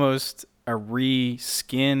it's almost a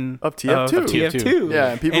reskin Of TF2. TF2.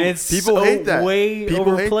 Yeah, and people it's people hate that. Way People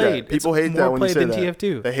overplayed. hate that. People It's hate more that when you played say than that.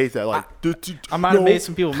 TF2. They hate that. Like, I might have made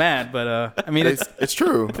some people mad, but I mean, it's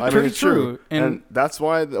true. I mean, pretty it's true. true. And that's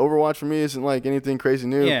why the Overwatch for me isn't like anything crazy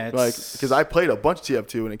new. Yeah, it's- like because I played a bunch of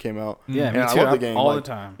TF2 when it came out. yeah, and me I too. love the game all like, the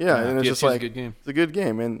time. Yeah, and it's TF2 just is a like good game. it's a good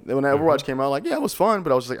game. And when Overwatch came out, like it was fun,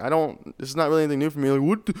 but I was just like, this is not really anything new for me. Like,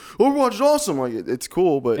 what? Overwatch is awesome. Like it's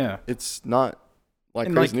cool, but Yeah. it's not like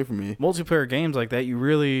And, crazy like, new for me. Multiplayer games like that,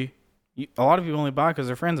 a lot of people only buy because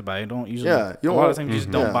their friends buy it. Don't usually. Yeah, you a don't- lot of times you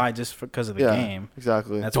just don't Yeah. buy just because of the Yeah, game.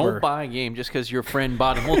 exactly. That's Don't where, buy a game just because your friend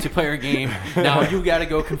bought a multiplayer game. Now you got to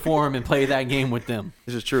go conform and play that game with them.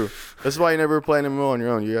 This is true. This is why you never play an MMO on your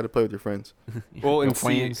own. You got to play with your friends. well, and Your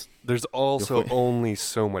see, friends. there's also only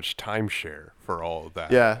so much timeshare for all of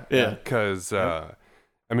that. Yeah, Because, I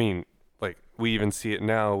mean, like, we even see it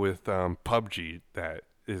now with PUBG that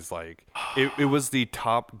is like, it was the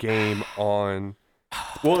top game on.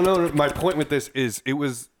 Well, no, my point with this is it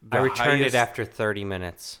was the I returned highest, it after 30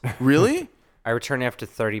 minutes. Really? I returned after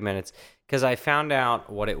 30 minutes because I found out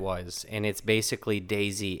what it was, and it's basically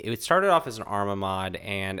DayZ. It started off as an Arma mod,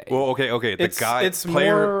 and Well, okay. The it's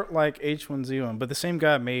player. more like H1Z1, but the same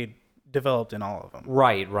guy developed in all of them.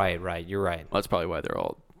 right. You're right. Well, that's probably why they're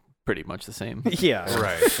all pretty much the same. Yeah.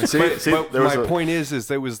 Right. See, but there was my a- point is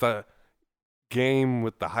there was the game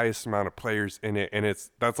with the highest amount of players in it, and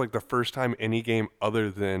that's like the first time any game other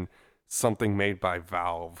than something made by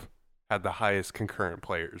Valve had the highest concurrent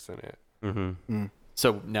players in it. Mm-hmm.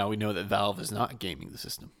 So now we know that Valve is not gaming the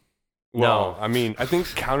system. Well, I mean, I think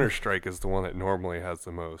Counter-Strike is the one that normally has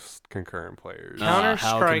the most concurrent players. How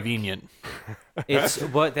Counter-Strike- convenient. It's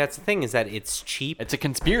that's the thing is that it's cheap. It's a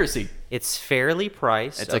conspiracy. It's fairly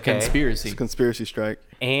priced. It's a okay? conspiracy. It's a conspiracy strike.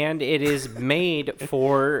 and it is made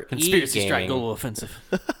for Conspiracy e-gaming, strike global offensive.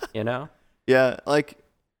 You know, Yeah, like,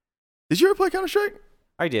 did you ever play Counter Strike?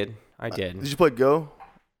 I did. Did you play Go?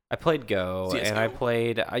 I played Go, CS:GO. and I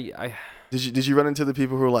played. I Did you run into the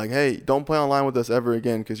people who were like, "Hey, don't play online with us ever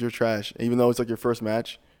again because you're trash," even though it's like your first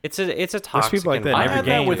match? It's a toxic people like that in I every had environment.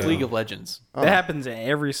 that with though. League of Legends. Oh. That happens in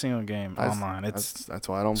every single game That's- online. It's That's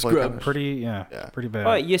why I don't play. Scrub. Counter-Strike. pretty, Yeah. pretty bad.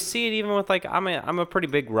 Well, you see it even with like I'm a pretty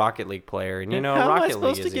big Rocket League player, and you know How am I Rocket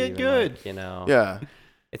supposed League to is get even, good? like, you know, Yeah,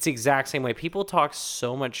 it's the exact same way. People talk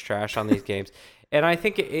so much trash on these games. And I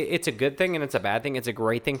think it's a good thing and it's a bad thing. It's a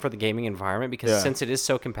great thing for the gaming environment because Yeah. since it is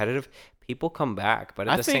so competitive, people come back. But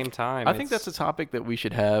at the same time, I think that's a topic that we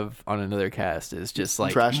should have on another cast. Is just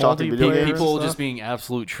like trash talking video multiplayer games. people stuff. just being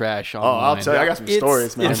absolute trash Oh, online. I'll tell you, I got some It's-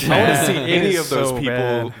 stories, man. it's I want to bad. see It any is of those so people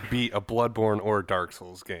bad. beat a Bloodborne or a Dark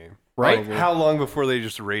Souls game. Right? Like, how long before they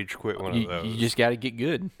just rage quit one of you those? just got to get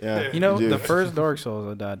good. Yeah, You know, do. the first Dark Souls,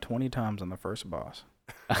 I died 20 times on the first boss.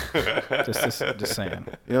 just saying.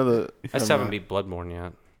 You know the. I still haven't beat Bloodborne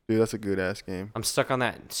yet. Dude, that's a good ass game. I'm stuck on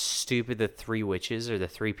that stupid the 3 witches or the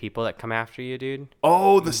 3 people that come after you, dude.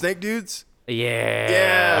 Oh, the snake dudes. Yeah.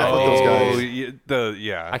 Yeah, fuck those guys.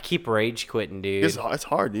 Yeah. I keep rage quitting, dude. It's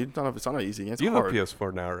hard, dude. It's not easy. It's You have a hard.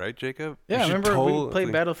 PS4 now, right, Jacob? You Yeah, should remember we totally-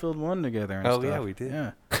 played Battlefield 1 together and Oh, stuff. yeah, we did.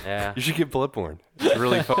 Yeah. Yeah. You should get Bloodborne. It's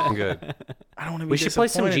really fucking good. I don't want to be We should play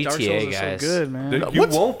some disappointed. Dark GTA, Souls is guys. So good, man. Dude, What?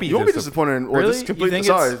 You won't be You won't be disappointed. In, or Really? this You complete. think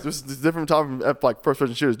Sorry, it's- this is different top of like first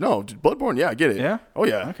person shooters. No, dude, Bloodborne. Yeah, I get it. Yeah? Oh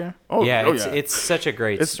yeah. Okay. Oh Yeah, oh, it's such a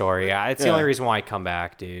great It's- story. Yeah, it's the yeah. only reason why I come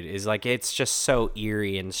back, dude. Is like it's just so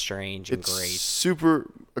eerie and strange and It's great.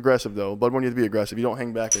 super aggressive though. Bloodborne, you have to be aggressive. You don't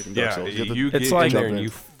hang back like in Dark Yeah, Souls. have to- you It's get like in there and jump you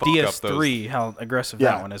in. fuck up those. DS3, how aggressive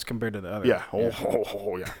Yeah. that one is compared to the other. yeah.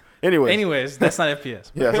 Oh, yeah. Anyways, That's not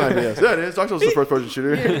FPS. yeah, it's not FPS. Yeah, it is. Dark Souls is the first person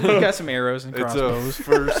shooter. You got some arrows and It's a crossbows.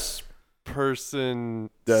 first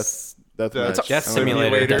person Death. Death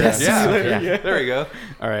Simulator. Yeah. There we go.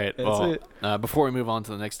 All right. That's Well, before we move on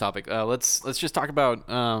to the next topic, let's just talk about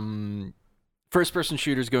first-person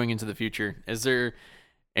shooters going into the future. Is there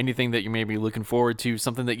anything that you may be looking forward to?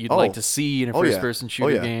 Something that you'd like to see in a first-person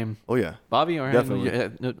shooter game? Oh yeah. Bobby or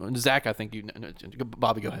Definitely. Zach? I think you.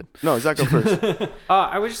 Bobby, go ahead. No, Zach, go first.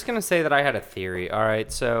 I was just gonna say that I had a theory. All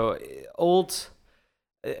right, so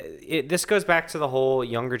this goes back to the whole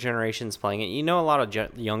younger generations playing it. You know, a lot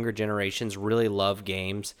of younger generations really love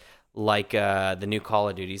games like the new Call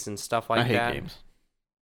of Duties and stuff like I hate that. games.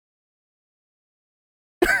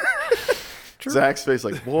 Zach's face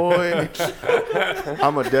like, boy,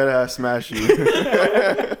 I'm a dead ass smash you.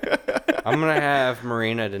 I'm gonna have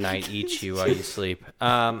Marina tonight eat you while you sleep.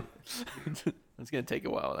 It's gonna take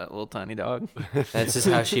a while. That little tiny dog. That's just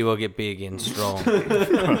how she will get big and strong,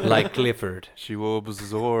 like Clifford She will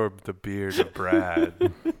absorb the beard of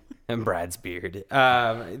Brad. and Brad's beard.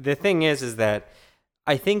 The thing is that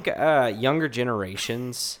I think younger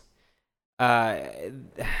generations,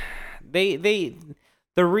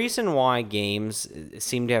 the reason why games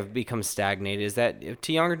seem to have become stagnated is that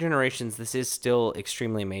to younger generations, this is still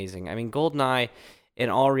extremely amazing. I mean, GoldenEye, in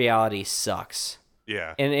all reality, sucks.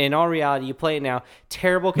 Yeah. And in all reality, you play it now.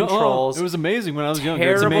 Terrible controls. It was amazing when I was younger.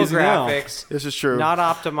 It's terrible amazing graphics. This is true. Not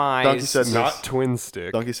optimized. Donkey said this. Not twin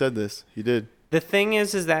stick. Donkey said this. He did. The thing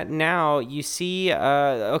is that now you see,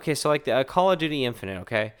 okay, so like the Call of Duty Infinite,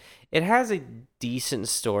 okay, it has a decent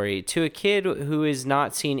story to a kid who has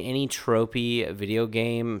not seen any tropey video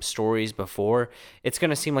game stories before. It's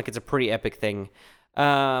gonna seem like it's a pretty epic thing.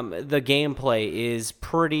 The gameplay is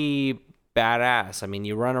pretty badass. I mean,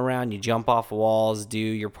 you run around, you jump off walls, do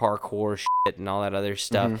your parkour shit and all that other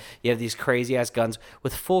stuff. You have these crazy ass guns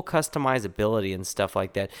with full customizability and stuff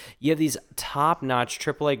like that. You have these top notch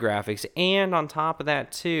AAA graphics, and on top of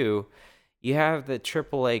that too, you have the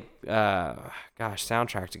AAA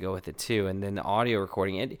soundtrack to go with it too, and then the audio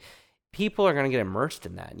recording. People are gonna get immersed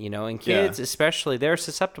in that, and kids especially, they're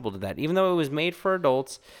susceptible to that. Even though it was made for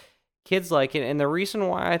adults, kids like it. And the reason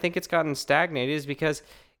why I think it's gotten stagnated is because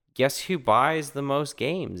guess who buys the most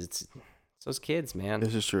games? It's those kids, man.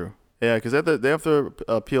 This is true. Yeah, because they have to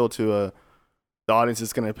appeal to the audience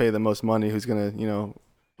that's going to pay the most money, who's going to,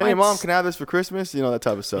 hey, Mom, can I have this for Christmas? That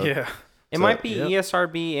type of stuff. Yeah. It might be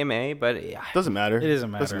ESRB MA, but Doesn't matter. It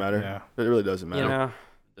doesn't matter. Doesn't matter. Yeah. It really doesn't matter.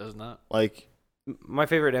 Does not. Like, my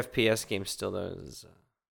favorite FPS game still though is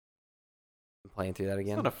I'm playing through that It's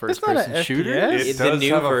again. not a It's first-person not a shooter. FPS. The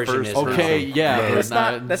new version is Okay, yeah. That's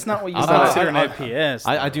but not what you I'm consider not- an FPS.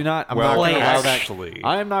 I do not. I'm Well, not going to allow that. actually,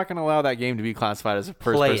 I'm not going to allow that game to be classified as a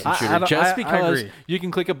Play it. first-person shooter I just because agree. you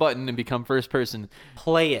can click a button and become first-person.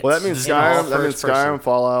 Play it. well, that means in all Skyrim. That means first person. Skyrim,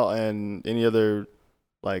 Fallout, and any other,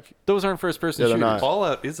 like, Those aren't first-person Yeah, they're shooters. not.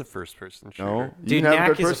 Fallout is a first-person shooter. no. You Dude, can have Knack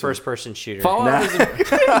third is a person. first-person shooter. Fallout is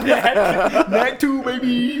Knack 2,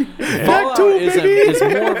 baby. Fallout is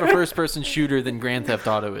more of a first-person shooter than Grand Theft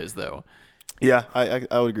Auto is, though. Yeah, I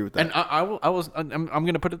would agree with that. And I'm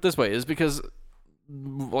going to put it this way: is because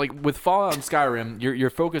like with Fallout and Skyrim,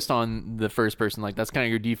 you're focused on the first person. Like that's kind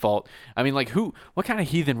of your default. I mean, like what kind of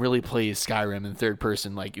heathen really plays Skyrim in third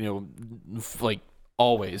person? Like like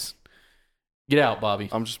always. Get out, Bobby.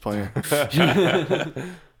 I'm just playing.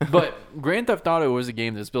 But Grand Theft Auto was a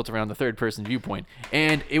game that's built around the third-person viewpoint,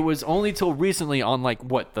 and it was only till recently on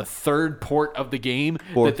the third port of the game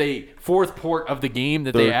fourth port of the game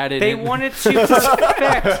that they added. They in. wanted to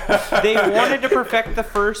perfect. They wanted to perfect the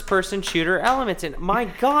first-person shooter elements, and my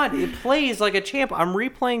God, it plays like a champ. I'm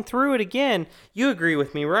replaying through it again. You agree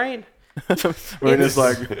with me, right? When it's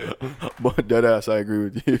like, dead ass, I agree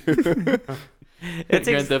with you. It's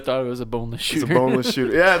Grand Theft Auto is a boneless shooter. It's a boneless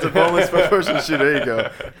shooter. Yeah, it's a boneless first-person shooter. There you go.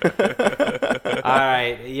 All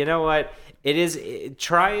right, you know what? It is.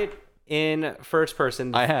 Try it in first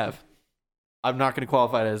person. I have. I'm not going to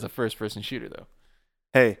qualify it as a first-person shooter, though.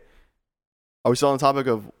 Hey, are we still on the topic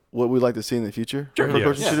of what we'd like to see in the future? Sure.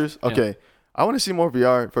 First-person Yeah. shooters? Yeah. Okay. I want to see more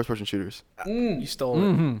VR first-person shooters. You stole it.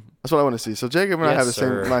 Mm-hmm. That's what I want to see. So Jacob and I Yes, have the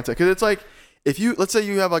sir. same mindset. Because it's like, let's say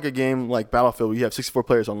you have like a game like Battlefield where you have 64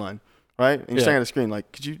 players online, right? And you're Yeah. staring at a screen.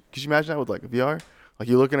 Like, could you imagine that with like VR? Like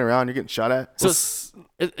you're looking around, you're getting shot at. So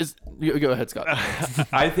go ahead, Scott.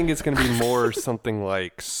 I think it's going to be more something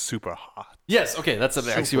like super hot. Yes, okay, that's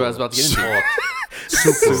actually what I was about to get into.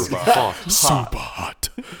 Super hot. Super hot.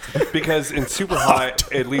 Because in super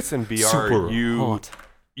hot, at least in VR,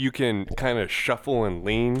 you can kind of shuffle and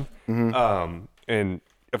lean, and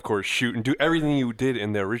of course shoot and do everything you did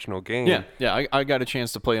in the original game. Yeah. I got a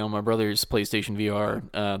chance to play on my brother's PlayStation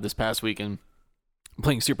VR this past weekend.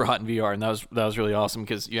 playing Super Hot in VR, and that was really awesome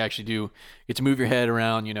because you actually do get to move your head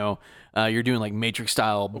around. You're doing like Matrix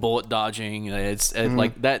style bullet dodging. It's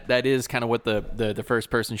like that is kind of what the first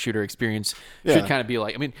person shooter experience should kind of be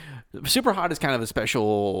like. I mean, Super Hot is kind of a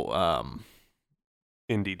special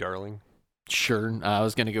indie darling. Sure, I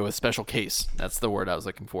was gonna go with special case. That's the word I was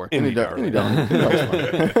looking for. Indie darling.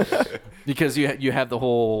 Because you have the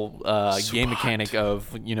whole game mechanic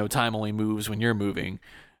of time only moves when you're moving.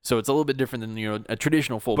 So it's a little bit different than a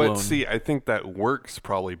traditional full blown. But see, I think that works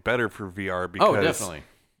probably better for VR because definitely.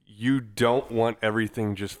 You don't want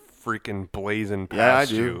everything just freaking blazing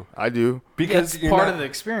past you. I do. Because it's part of the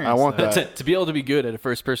experience. I want But that. to be able to be good at a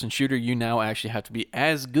first person shooter, you now actually have to be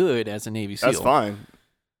as good as a Navy SEAL. That's fine.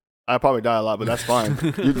 I probably die a lot, but that's fine.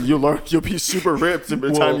 You'll learn. You'll be super ripped by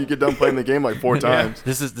the time you get done playing the game like 4 times.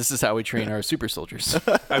 This is how we train our super soldiers.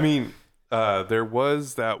 I mean, there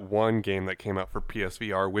was that one game that came out for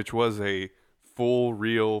PSVR, which was a full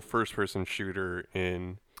real first person shooter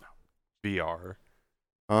in VR.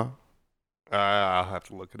 Huh? I'll have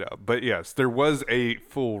to look it up. But yes, there was a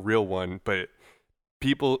full real one, but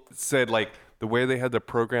people said like the way they had to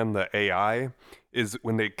program the AI is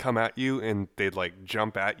when they come at you and they'd like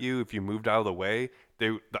jump at you, if you moved out of the way,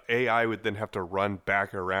 the AI would then have to run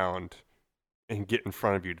back around and get in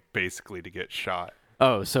front of you basically to get shot.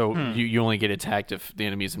 Oh, so you only get attacked if the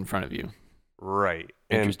enemy's in front of you. Right.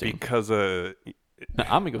 And Interesting. because of Now,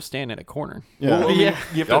 I'm gonna go stand in a corner. Yeah. Well, I mean,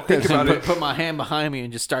 you have to think about it. Put my hand behind me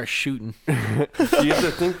and just start shooting. You have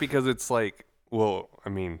to think because it's like, well, I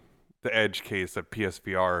mean, the edge case of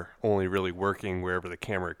PSVR only really working wherever the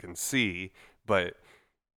camera can see, but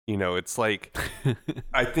it's like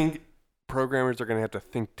I think programmers are going to have to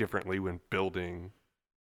think differently when building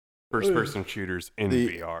first-person shooters in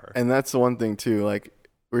VR. And that's the one thing too. Like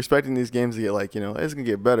we're expecting these games to get like it's gonna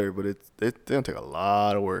get better, but it's gonna take a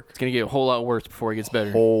lot of work. It's gonna get a whole lot worse before it gets better.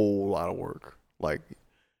 A whole lot of work, like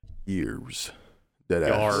years. Dead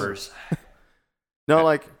ass. No,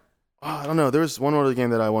 like I don't know. There was one other game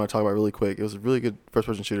that I want to talk about really quick. It was a really good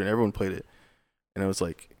first-person shooter, and everyone played it. And it was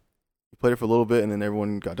like we played it for a little bit, and then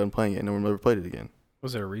everyone got done playing it, and no one ever played it again.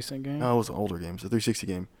 Was it a recent game? No, it was an older game. It was a 360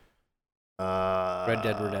 game. Red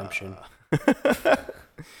Dead Redemption.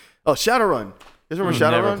 Oh, Shadowrun. You guys remember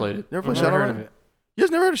Shadowrun? Never played it. Never played Never Shadowrun? heard of it. You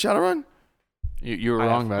guys never heard of Shadowrun? You were I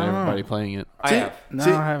wrong have. about I don't everybody know. playing it. I See? have. No,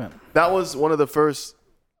 See, I haven't. That was one of the first.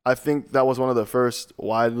 I think that was one of the first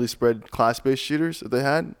widely spread class-based shooters that they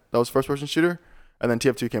had. That was first-person shooter, and then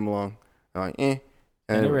TF2 came along. I'm like, I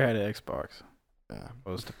And never had an Xbox. yeah. I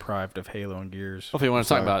was deprived of Halo and Gears. Well, if you want to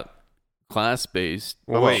talk Sorry. about class-based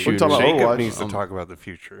Well, We're wait, talking about Jacob Overwatch. needs to talk about the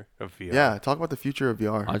future of VR. Yeah, talk about the future of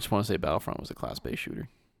VR. I just want to say Battlefront was a class-based shooter.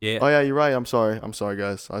 Yeah. Oh yeah, you're right. I'm sorry,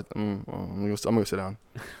 guys. I'm gonna go sit down.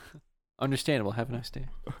 Understandable. Have a nice day.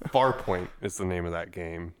 Farpoint is the name of that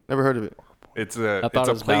game. Never heard of it. It's I thought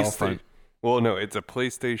it was PlayStation. Battlefront. Well, no, it's a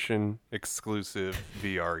PlayStation exclusive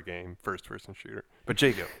VR game, first-person shooter. But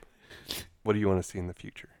Jacob, what do you want to see in the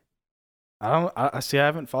future? I see. I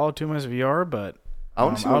haven't followed too much VR, but I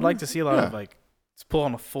want to see. I would like to see a lot of like pull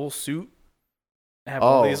on a full suit, have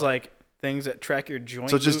all these like things that track your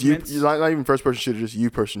joint So just movements. you, not even first-person shooter, just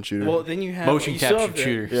you-person shooter. Well, then you have Motion you still have capture the-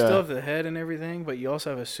 shooter. You still Yeah. have the head and everything, but you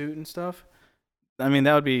also have a suit and stuff. I mean,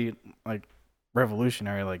 that would be like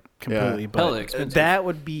revolutionary, like completely. But Hella expensive. that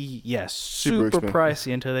would be super expensive.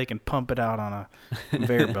 pricey until they can pump it out on a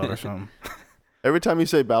conveyor belt or something. Every time you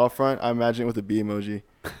say Battlefront, I imagine it with a B emoji.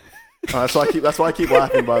 That's why I keep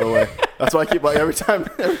laughing. By the way, that's why I keep like every time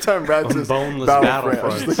Brad says Boneless Battlefront, I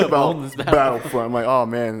Battlefront. just think about Boneless Battlefront. I'm like, oh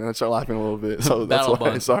man, and I start laughing a little bit. So that's Battle why.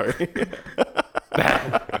 bun. Sorry.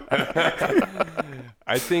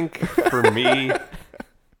 I think for me,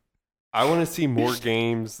 I want to see more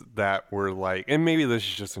games that were like, and maybe this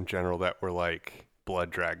is just in general, that were like Blood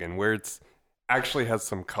Dragon, where it's actually has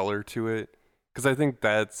some color to it. Because I think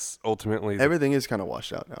that's ultimately Everything is kind of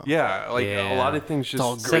washed out now. yeah, like a Yeah. lot of things just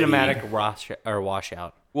all gritty. Cinematic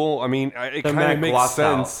washout. Well, I mean, it The kind of Mac makes glossed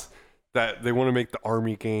out. sense that they want to make the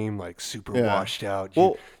army game like super Yeah. washed out.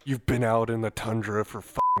 Well- You've been out in the tundra for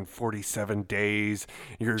fucking 47 days.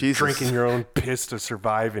 You're Jesus. drinking your own piss to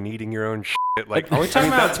survive and eating your own shit. Like, Are we talking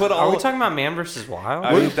about? that's what Are all. we talking about Man vs. Wild?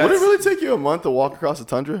 I Would, mean, would it that's- really take you a month to walk across the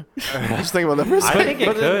tundra? Just think about that for a I second. think it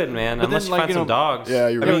But then- could, man. but Unless then, you like, find you some know- dogs. Yeah,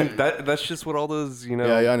 you're I right. mean, that's just what all those, Yeah,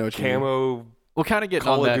 I know what you mean. camo Well, kind of getting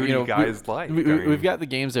Call on of that, Duty guys like. we've got the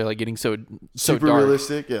games that are like getting so Super dark.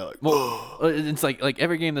 realistic. Yeah. Like, Well, it's like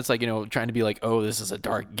every game that's like trying to be like, oh, this is a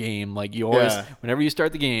dark game. Like you always, whenever you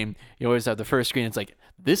start the game, you always have the first screen. It's like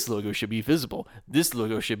this logo should be visible. This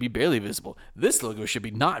logo should be barely visible. This logo should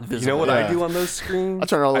be not visible. You know what I do on those screens? I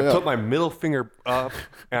turn it all the way I up. put my middle finger up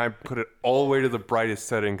and I put it all the way to the brightest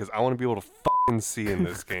setting because I want to be able to fucking see in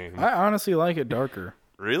this game. I honestly like it darker.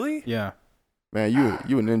 Really? Yeah. Man,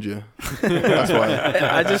 you a ninja. That's why.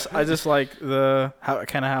 I just like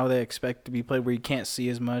how they expect to be played, where you can't see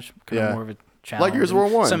as much. Kind of more of a challenge. Like Gears of War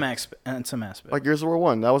 1. Some aspect. Like Gears of War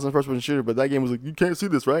 1. That wasn't a first person shooter, but that game was like, you can't see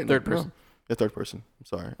this, right? Third person. Yeah, third person. I'm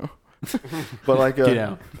sorry. But like Get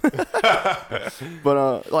out.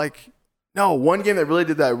 But like no, one game that really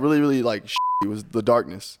did that really like was The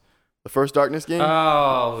Darkness. The first Darkness game.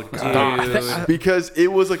 Oh, dude. Because it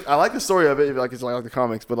was like I like the story of it, like it's like the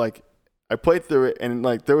comics, but like I played through it and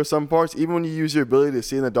like there were some parts, even when you use your ability to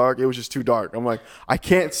see in the dark, it was just too dark. I'm like, I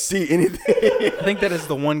can't see anything. I think that is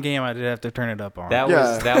the one game I did have to turn it up on. That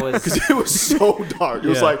was because it was so dark. It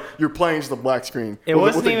was like you're playing just a black screen. It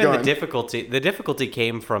with wasn't a even the gun. difficulty. The difficulty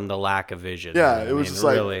came from the lack of vision. Yeah, I it was mean, just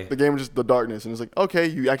like really. the game was just the darkness, and it's like okay,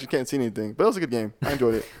 you actually can't see anything, but it was a good game. I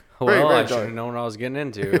enjoyed it. Well, very I should dark. have known what I was getting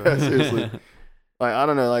into. Yeah, seriously. Like I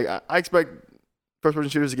don't know. Like I expect first person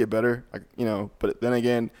shooters to get better. Like but then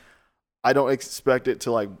again, I don't expect it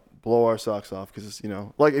to like blow our socks off because it's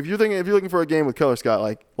like if you're looking for a game with color Scott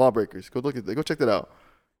like Lawbreakers, go check that out.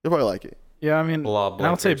 You'll probably like it. Yeah, I mean, and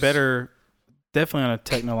I would say better, definitely on a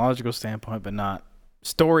technological standpoint, but not.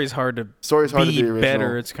 Story's hard to be original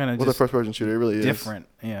better. It's kind of with a first person shooter. It really is different.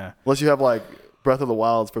 Yeah. Unless you have like Breath of the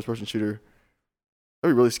Wild's first person shooter,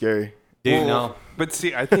 that'd be really scary. Dude, Well, no. But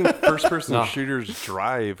see, I think first person No. shooters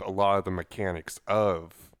drive a lot of the mechanics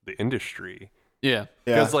of the industry. Yeah.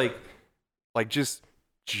 Because like just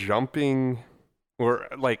jumping or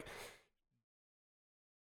like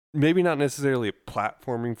maybe not necessarily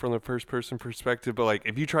platforming from the first person perspective, but like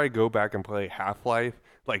if you try to go back and play Half-Life,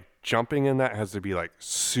 like jumping in that has to be like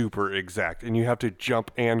super exact and you have to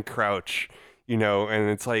jump and crouch, and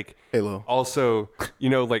it's like Halo. also,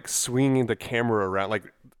 like swinging the camera around,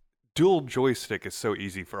 like dual joystick is so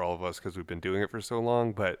easy for all of us because we've been doing it for so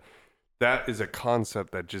long, but that is a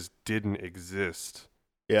concept that just didn't exist.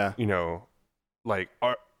 Yeah. Like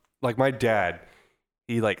my dad,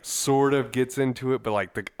 he like sort of gets into it, but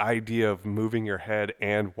like the idea of moving your head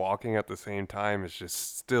and walking at the same time is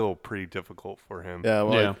just still pretty difficult for him. Yeah.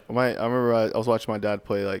 Well, Yeah. Like, I remember I was watching my dad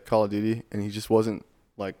play like Call of Duty, and he just wasn't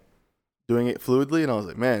like doing it fluidly, and I was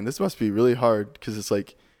like, man, this must be really hard because it's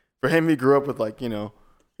like for him, he grew up with like he didn't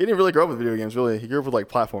really grow up with video games really. He grew up with like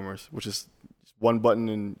platformers, which is just one button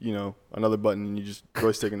and another button, and you just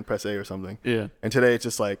joystick and press A or something. Yeah. And today it's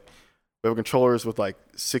just like we have controllers with like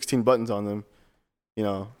 16 buttons on them,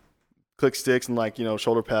 click sticks and like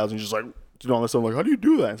shoulder pads, and just like do all this stuff. I'm like, how do you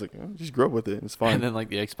do that? It's like just grow up with it. It's fine. And then like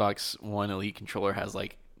the Xbox One Elite controller has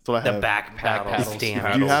like That's what I The have. back paddles. paddles.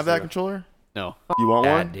 Damn. Do you have that Yeah. controller? no. You want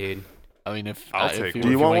Bad, one? dude. I mean, if I'll if take you, one. Do you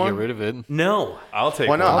if you want want to one? get rid of it, No. I'll take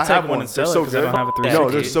Why not? one. I I'll take have one and They're sell it so 'cause I good. don't have a No,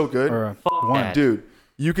 360. they're so good. Or a Fuck one. that. Dude,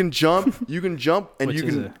 you can jump, and Which you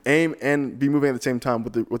is can it? aim and be moving at the same time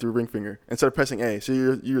with your ring finger instead of pressing A. So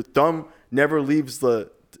your thumb never leaves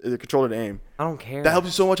the controller to aim. I don't care. That helps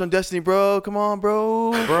you so much on Destiny, bro. Come on,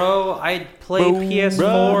 bro. Bro, I play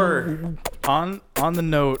PS4. On the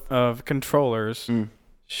note of controllers, who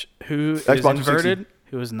is Xbox 360. inverted?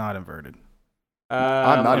 Who is not inverted?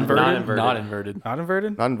 I'm not inverted. not inverted. Not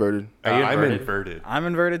inverted? Not inverted. Are you I'm inverted? inverted. I'm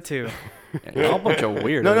inverted too. Y'all a bunch of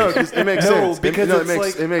weirdos. No, 'cause it makes No, sense. because it it's makes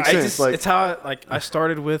like- it makes I sense. just- Like It's how I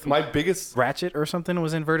started with My biggest Ratchet or something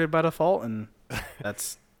was inverted by default, and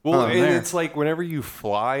that's well, Oh, and there. it's like whenever you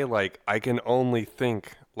fly, like I can only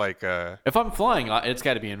think like If I'm flying, it's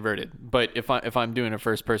got to be inverted. But if I'm doing a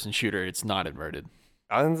first person shooter, it's not inverted.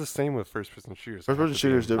 I'm the same with first person shooters. first person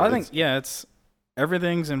shooters do. I think it's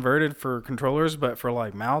everything's inverted for controllers, but for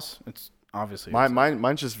like mouse, it's obviously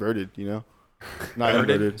mine's just verted. Not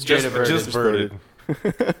inverted. Straight inverted. just verted.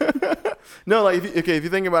 No, like if you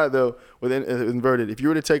think about it though, with inverted, if you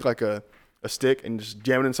were to take like a stick and just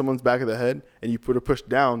jam it in someone's back of the head, and you put a push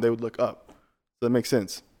down, they would look up. So that makes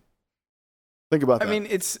sense. Think about that. I mean,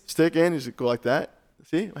 it's stick in, you just go like that.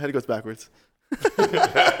 See, my head goes backwards. You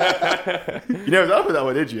never thought of it that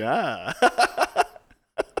way, did you? Ah.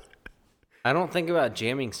 I don't think about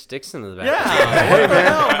jamming sticks into the back. Hey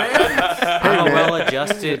man, I'm a man.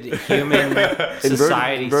 well-adjusted human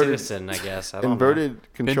society inverted- citizen, I guess. I don't inverted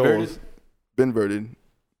controls. Binverted.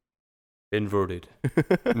 Inverted.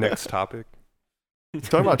 Next topic.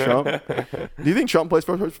 Talking about Trump. Do you think Trump plays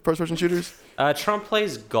first-person shooters? Trump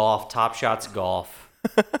plays golf. Top Shot's golf.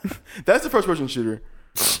 That's the first-person shooter.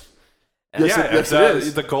 Yes, it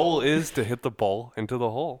is. The goal is to hit the ball into the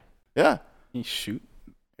hole. Yeah. You shoot.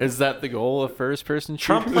 Is that the goal of first-person shooters?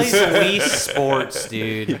 Trump plays Wii Sports,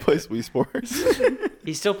 He dude. plays Wii Sports.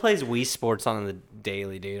 He still plays Wii Sports on the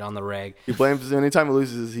daily, dude, on the reg. He blames anytime he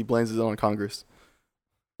loses. He blames it on Congress.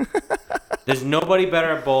 There's nobody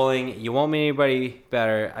better at bowling. You won't meet anybody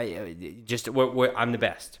better. I'm the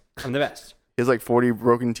best. I'm the best. He has like 40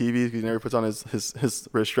 broken TVs because he never puts on his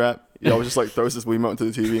wrist strap. He always just like throws his Wiimote into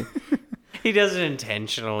the TV. He does it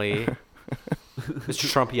intentionally. Mr.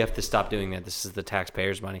 Trump, you have to stop doing that. This is the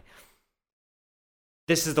taxpayers' money.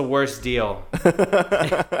 This is the worst deal.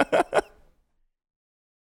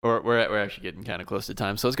 We're actually getting kind of close to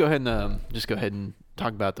time, so let's go ahead and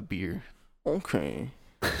talk about the beer. Okay.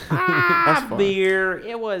 Beer.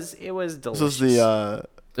 It was delicious. This is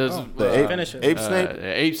the finish it. Ape Snake.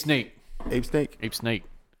 Ape Snake. Ape Snake. Ape Snake.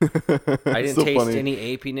 I didn't So taste funny. any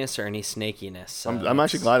apiness or any snakiness. So I'm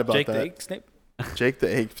actually glad about Jake that. the Ape Snake. Jake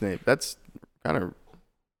the Ape Snake. That's kind of.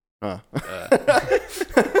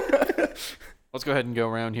 Let's go ahead and go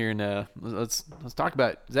around here and let's talk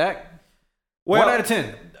about it. Zach. Well- 1 out of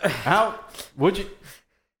 10. How would you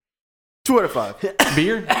 2 out of 5.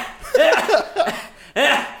 beer?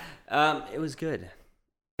 It was good.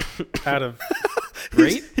 Out of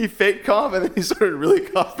He fake coughed and then he started really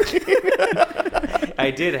coughing.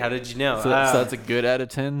 I did. How did you know? So that's a good out of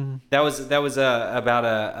 10. That was about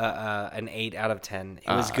an 8 out of 10. It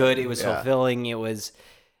was good. It was fulfilling. It was.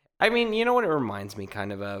 I mean, you know what it reminds me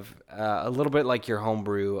kind of a little bit like your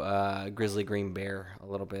homebrew Grizzly Green Bear. A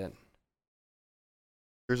little bit.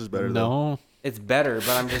 Yours is better though. No. It's better, but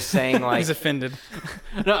I'm just saying like he's offended.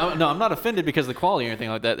 No, I'm not offended because of the quality or anything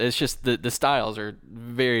like that. It's just the styles are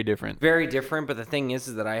very different. very different. But the thing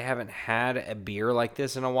is that I haven't had a beer like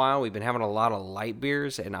this in a while. We've been having a lot of light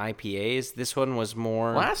beers and IPAs. This one was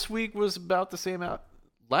more. Last week was about the same out.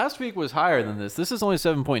 Last week was higher than this. This is only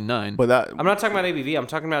 7.9. But that I'm not talking about ABV. I'm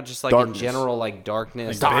talking about just like Darkness. in general, like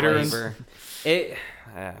darkness, Like flavor. It.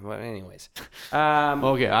 But anyways,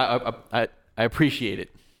 Okay, I appreciate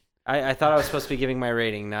it. I thought I was supposed to be giving my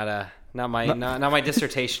rating, not my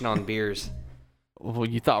dissertation on beers. Well,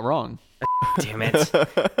 you thought wrong. Damn it!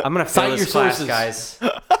 I'm gonna Cite fail your this class, sources. guys.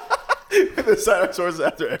 the side of sources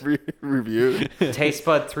after every review. Taste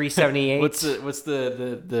bud 378. What's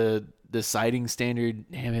the citing standard?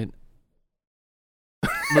 Damn it.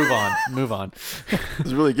 Move on.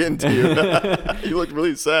 It's really getting to you. You look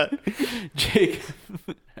really sad. Jake,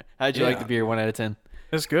 how'd you Yeah. like the beer? 1 out of 10.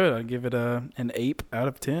 It's good. I'd give it an 8 out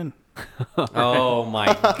of 10. Oh my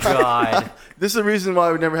god! This is the reason why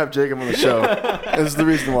we never have Jacob on the show. This is the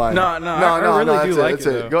reason why. No, I really do like that's it,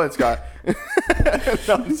 though. Go ahead, Scott.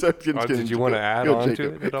 No, I'm so kidding, Oh, kidding. did you want to add Go, on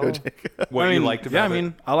Jacob. to it at Go, all? Jacob. What I you mean, liked about yeah, I it?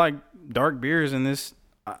 mean, I like dark beers, and this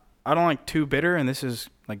I don't like too bitter, and this is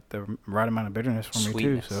like the right amount of bitterness for me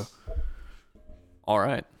Sweetness. too. So All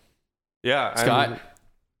right. Yeah, Scott,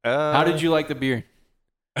 how did you like the beer?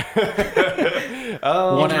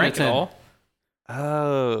 Oh, 1 out of drank it 10. all.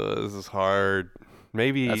 Oh, this is hard.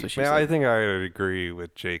 Maybe That's what she I said. think I would agree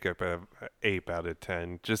with Jacob. Ape out of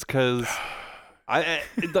 10, just because I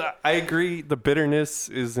agree. The bitterness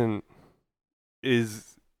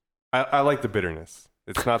I like the bitterness.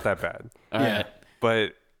 It's not that bad, All Yeah. right.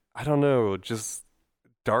 but I don't know. Just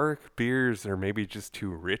dark beers are maybe just too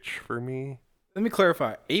rich for me. Let me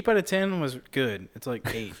clarify. 8 out of 10 was good. It's like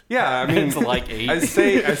 8. Yeah, I mean, It's like 8. I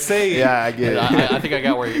say, Yeah, I get it. I think I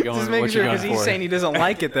got where you're going. Just making what sure you're because going he's for. saying he doesn't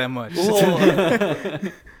like it that much.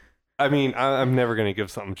 I mean, I'm never gonna give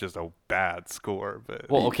something just a bad score, but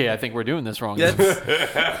Well, okay, I think we're doing this wrong. That's,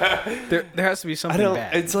 there has to be I something don't.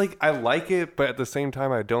 bad. It's like I like it, but at the same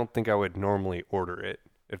time, I don't think I would normally order it.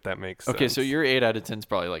 If that makes sense. Okay, so your 8 out of 10 is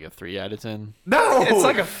probably like a 3 out of 10. no, It's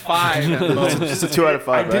like a 5 at the most. Just a 2 out of 5,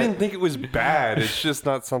 I right? didn't think it was bad. It's just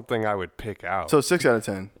not something I would pick out. So 6 out of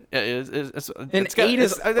 10. Yeah, it's An it's got- 8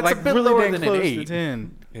 is it's like a bit really lower dang than an close 8. to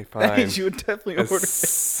 10. okay, That fine. means you would definitely A order it.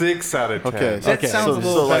 6 out of 10. Okay, That Okay, sounds a so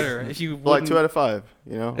little like- better. If you Like 2 wouldn't- out of 5,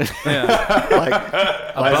 you know? Yeah. Like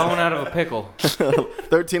A bone out of a pickle.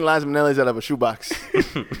 13 Liza Minnelli's out of a shoebox.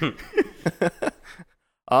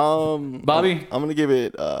 Bobby? I'm going to give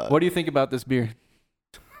it What do you think about this beer?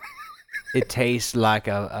 It tastes like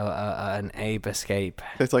an ape escape.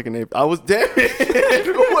 It's like an ape. I was damn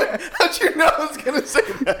it. What? How'd you know I was gonna say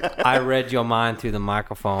that? I read your mind through the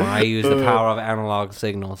microphone. I use the power of analog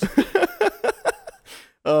signals.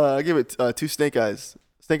 I give it 2 snake eyes.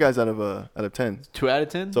 Snake eyes out of 10. 2 out of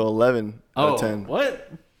 10? So 11 out of 10. What?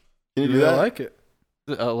 Can you do Yeah, that? I like it.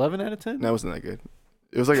 11 out of 10? That wasn't that good.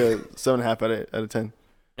 It was like a 7.5 out of 10.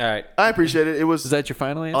 All right. I appreciate it. It was. Is that your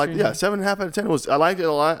final answer? I like, yeah, 7.5 out of 10. It was. I liked it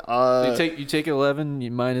a lot. You take 11,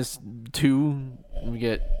 you minus 2, and we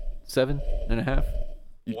get 7.5.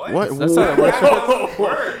 What? That's not a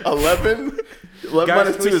word. 11? 11 Guys,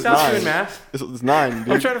 minus can 2 we is stop 9. doing math? It's 9, dude.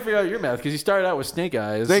 I'm trying to figure out your math because you started out with Snake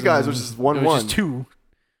Eyes. Snake Eyes, which is 1-1. Which is 2.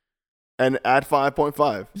 And add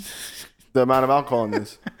 5.5. The amount of alcohol in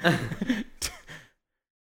this.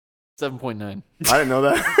 7.9. I didn't know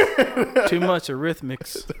that. Too much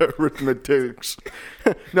arithmetics. Arithmetics.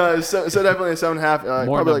 No, so definitely a 7.5.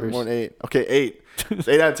 More Probably numbers. like more than 8. Okay, 8. It's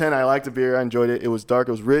 8 out of 10. I liked the beer. I enjoyed it. It was dark.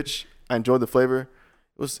 It was rich. I enjoyed the flavor.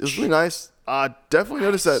 It was really nice. I definitely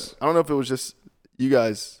noticed that. I don't know if it was just you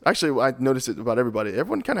guys. Actually, I noticed it about everybody.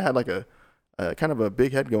 Everyone kind of had like a kind of a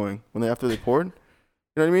big head going after they poured. You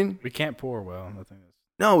know what I mean? We can't pour well. I think that's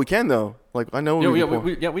No, we can though. Like I know.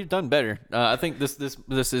 We've done better. I think this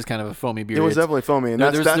is kind of a foamy beer. It was It's- definitely foamy, and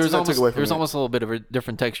No, that's what I took away from there's it. almost a little bit of a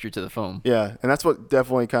different texture to the foam. Yeah, and that's what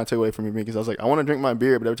definitely kind of took away from me because I was like, I want to drink my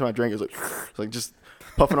beer, but every time I drank, it was like just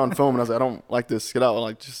puffing on foam, and I was like, I don't like this. Get out!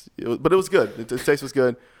 But it was good. The taste was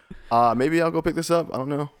good. Maybe I'll go pick this up. I don't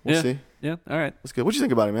know. We'll see. Yeah. All right. It's good. What do you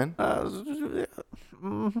think about it, man?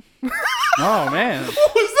 Oh man.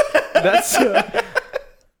 What was that? That's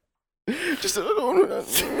Just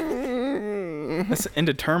that's an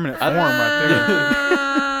indeterminate form right there.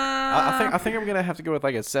 I think I'm gonna have to go with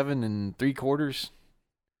like a 7 3/4.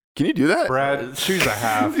 Can you do that? Brad, choose a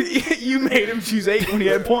half. You made him choose 8 when he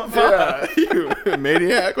had 0.5. Yeah, you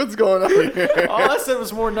maniac. What's going on here? All I said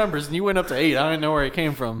was more numbers, and you went up to 8. I didn't know where it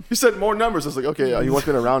came from. You said more numbers. I was like, okay, you want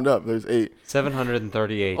me to round up. There's 8.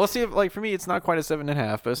 738. Well, see, like for me, it's not quite a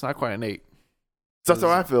 7.5, but it's not quite an 8. So that's how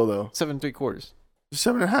I feel though. 7 3/4.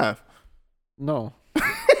 7.5. No.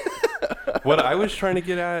 What I was trying to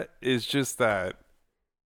get at is just that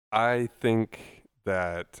I think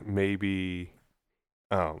that maybe,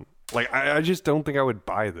 like I just don't think I would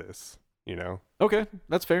buy this, you know. Okay,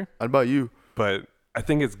 that's fair. What about you? But I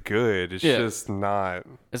think it's good. It's Yeah. just not.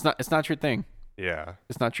 It's not your thing. Yeah,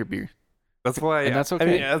 It's not your beer. that's why. And that's I okay.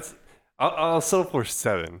 mean, I'll settle for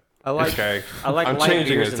 7. I like. Okay, I like I'm light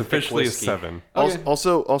changing beers it. It's and thick officially a whiskey. 7. Okay.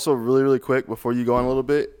 Also, really quick before you go on a little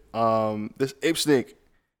bit, this Ape Snake,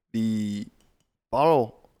 the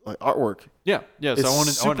bottle like artwork. Yeah. So It's I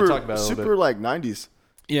wanted to talk about it a little bit. super like 90s.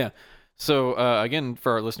 Yeah. So again,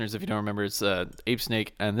 for our listeners, if you don't remember, it's Ape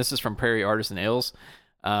Snake, and this is from Prairie Artisan Ales,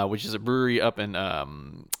 which is a brewery up in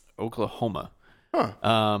Oklahoma. Huh.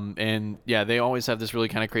 And yeah, they always have this really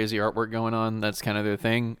kind of crazy artwork going on. That's kind of their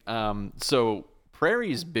thing. So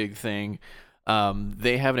Prairie's big thing,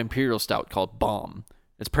 they have an imperial stout called Bomb.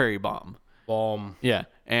 It's Prairie Bomb. Bomb. Yeah,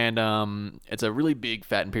 and it's a really big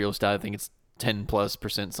fat imperial stout. I think it's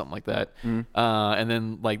 10+%, something like that. And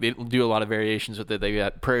then like they do a lot of variations with it. They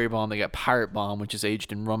got Prairie Bomb, they got Pirate Bomb, which is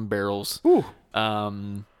aged in rum barrels. Ooh.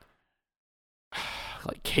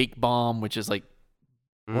 Like Cake Bomb, which is like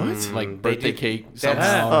like They birthday did- cake that's-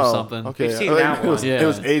 somehow or something. Okay. We've seen I that it was, one. It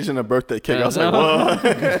was Yeah. aged in a birthday cake. I was Yeah. like,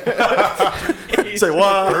 what? Say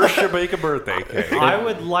what? First, you bake a birthday cake. I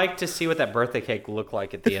would like to see what that birthday cake looked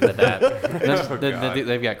like at the end of that. Then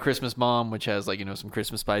they've got Christmas Bomb, which has like some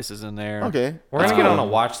Christmas spices in there. Okay. We're gonna get on a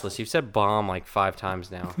watch list. You've said bomb like 5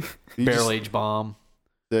 times now. You Barrel just- aged Bomb.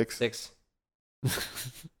 6. 6.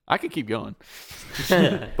 I could keep going.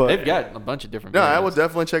 But They've got a bunch of different. no, I variants. would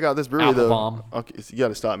definitely check out this brewery Apple though. Bomb. Okay, so you got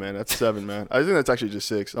to stop, man. That's 7, man. I think that's actually just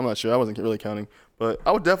 6. I'm not sure. I wasn't really counting, but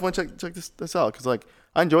I would definitely check this out because like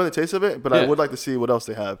I enjoy the taste of it, but I Yeah. would like to see what else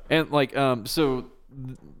they have. And like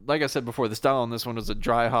like I said before, the style on this one was a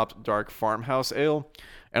dry hopped dark farmhouse ale,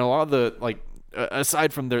 and a lot of the like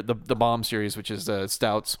aside from the Bomb series, which is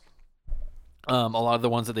stouts, a lot of the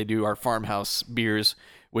ones that they do are farmhouse beers.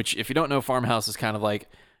 Which, if you don't know, farmhouse is kind of like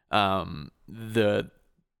the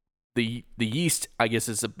yeast, I guess,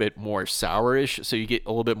 is a bit more sourish, so you get a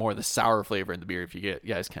little bit more of the sour flavor in the beer. If you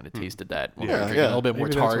guys kind of tasted that, when we were Yeah, drinking, yeah. a little bit more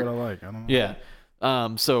Maybe tart. that's what I like. I don't know.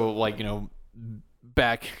 Yeah. So like,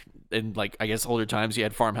 back in like, I guess older times you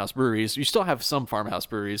had farmhouse breweries. You still have some farmhouse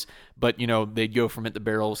breweries, but they'd go ferment the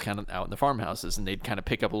barrels kind of out in the farmhouses, and they'd kind of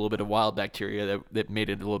pick up a little bit of wild bacteria that made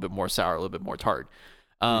it a little bit more sour, a little bit more tart.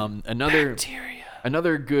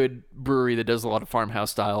 Another good brewery that does a lot of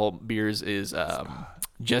farmhouse style beers is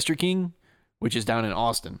Jester King, which is down in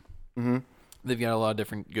Austin. Mm-hmm. They've got a lot of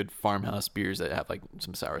different good farmhouse beers that have like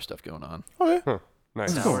some sour stuff going on. Okay. Huh.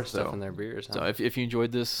 Nice. Sour stuff So- in their beers. Huh? So if you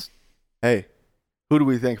enjoyed this, Hey, who do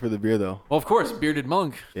we thank for the beer though? well, of course, Bearded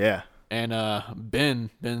Monk Yeah. and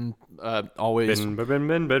Ben always Ben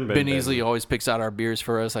Easley always picks out our beers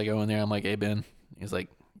for us. I go in there, I'm like, hey Ben, he's like,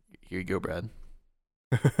 here you go, Brad.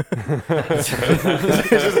 It's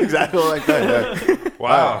just exactly like that. Yeah.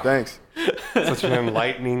 Wow. Thanks. Such an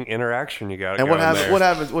enlightening interaction you got. And what going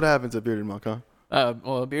happens? there. What happens at Bearded Monk, huh?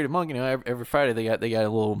 Well, Bearded Monk, every Friday they got a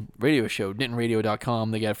little radio show,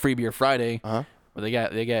 DentonRadio.com. They got Free Beer Friday, Uh-huh. where they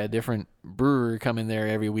got a different brewer come in there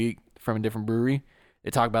every week from a different brewery. They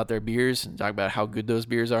talk about their beers and talk about how good those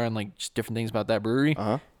beers are and like just different things about that brewery.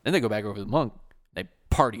 Uh-huh. Then they go back over to the Monk. They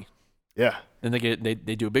party. Yeah. Then they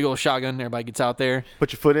do a big old shotgun. Everybody gets out there.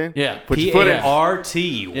 Put your foot in. Yeah. Put your foot in.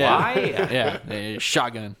 PARTY. Yeah.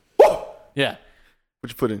 Shotgun. Yeah.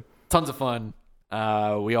 Put your foot in. Tons of fun.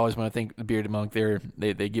 We always want to thank the Bearded Monk.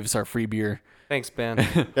 They give us our free beer. Thanks, Ben.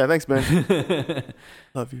 Yeah, thanks, man.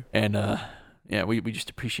 Love you. And we just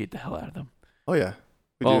appreciate the hell out of them. Oh yeah,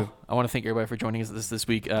 we do. I want to thank everybody for joining us this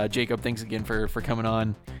week. Jacob, thanks again for coming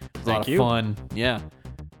on. It was a lot Thank you. of fun. Yeah.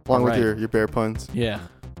 Along with right. your bear puns. Yeah.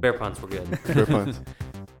 Bear puns were good. Bear puns.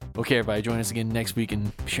 Okay, everybody, join us again next week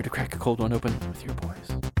and be sure to crack a cold one open with your boys.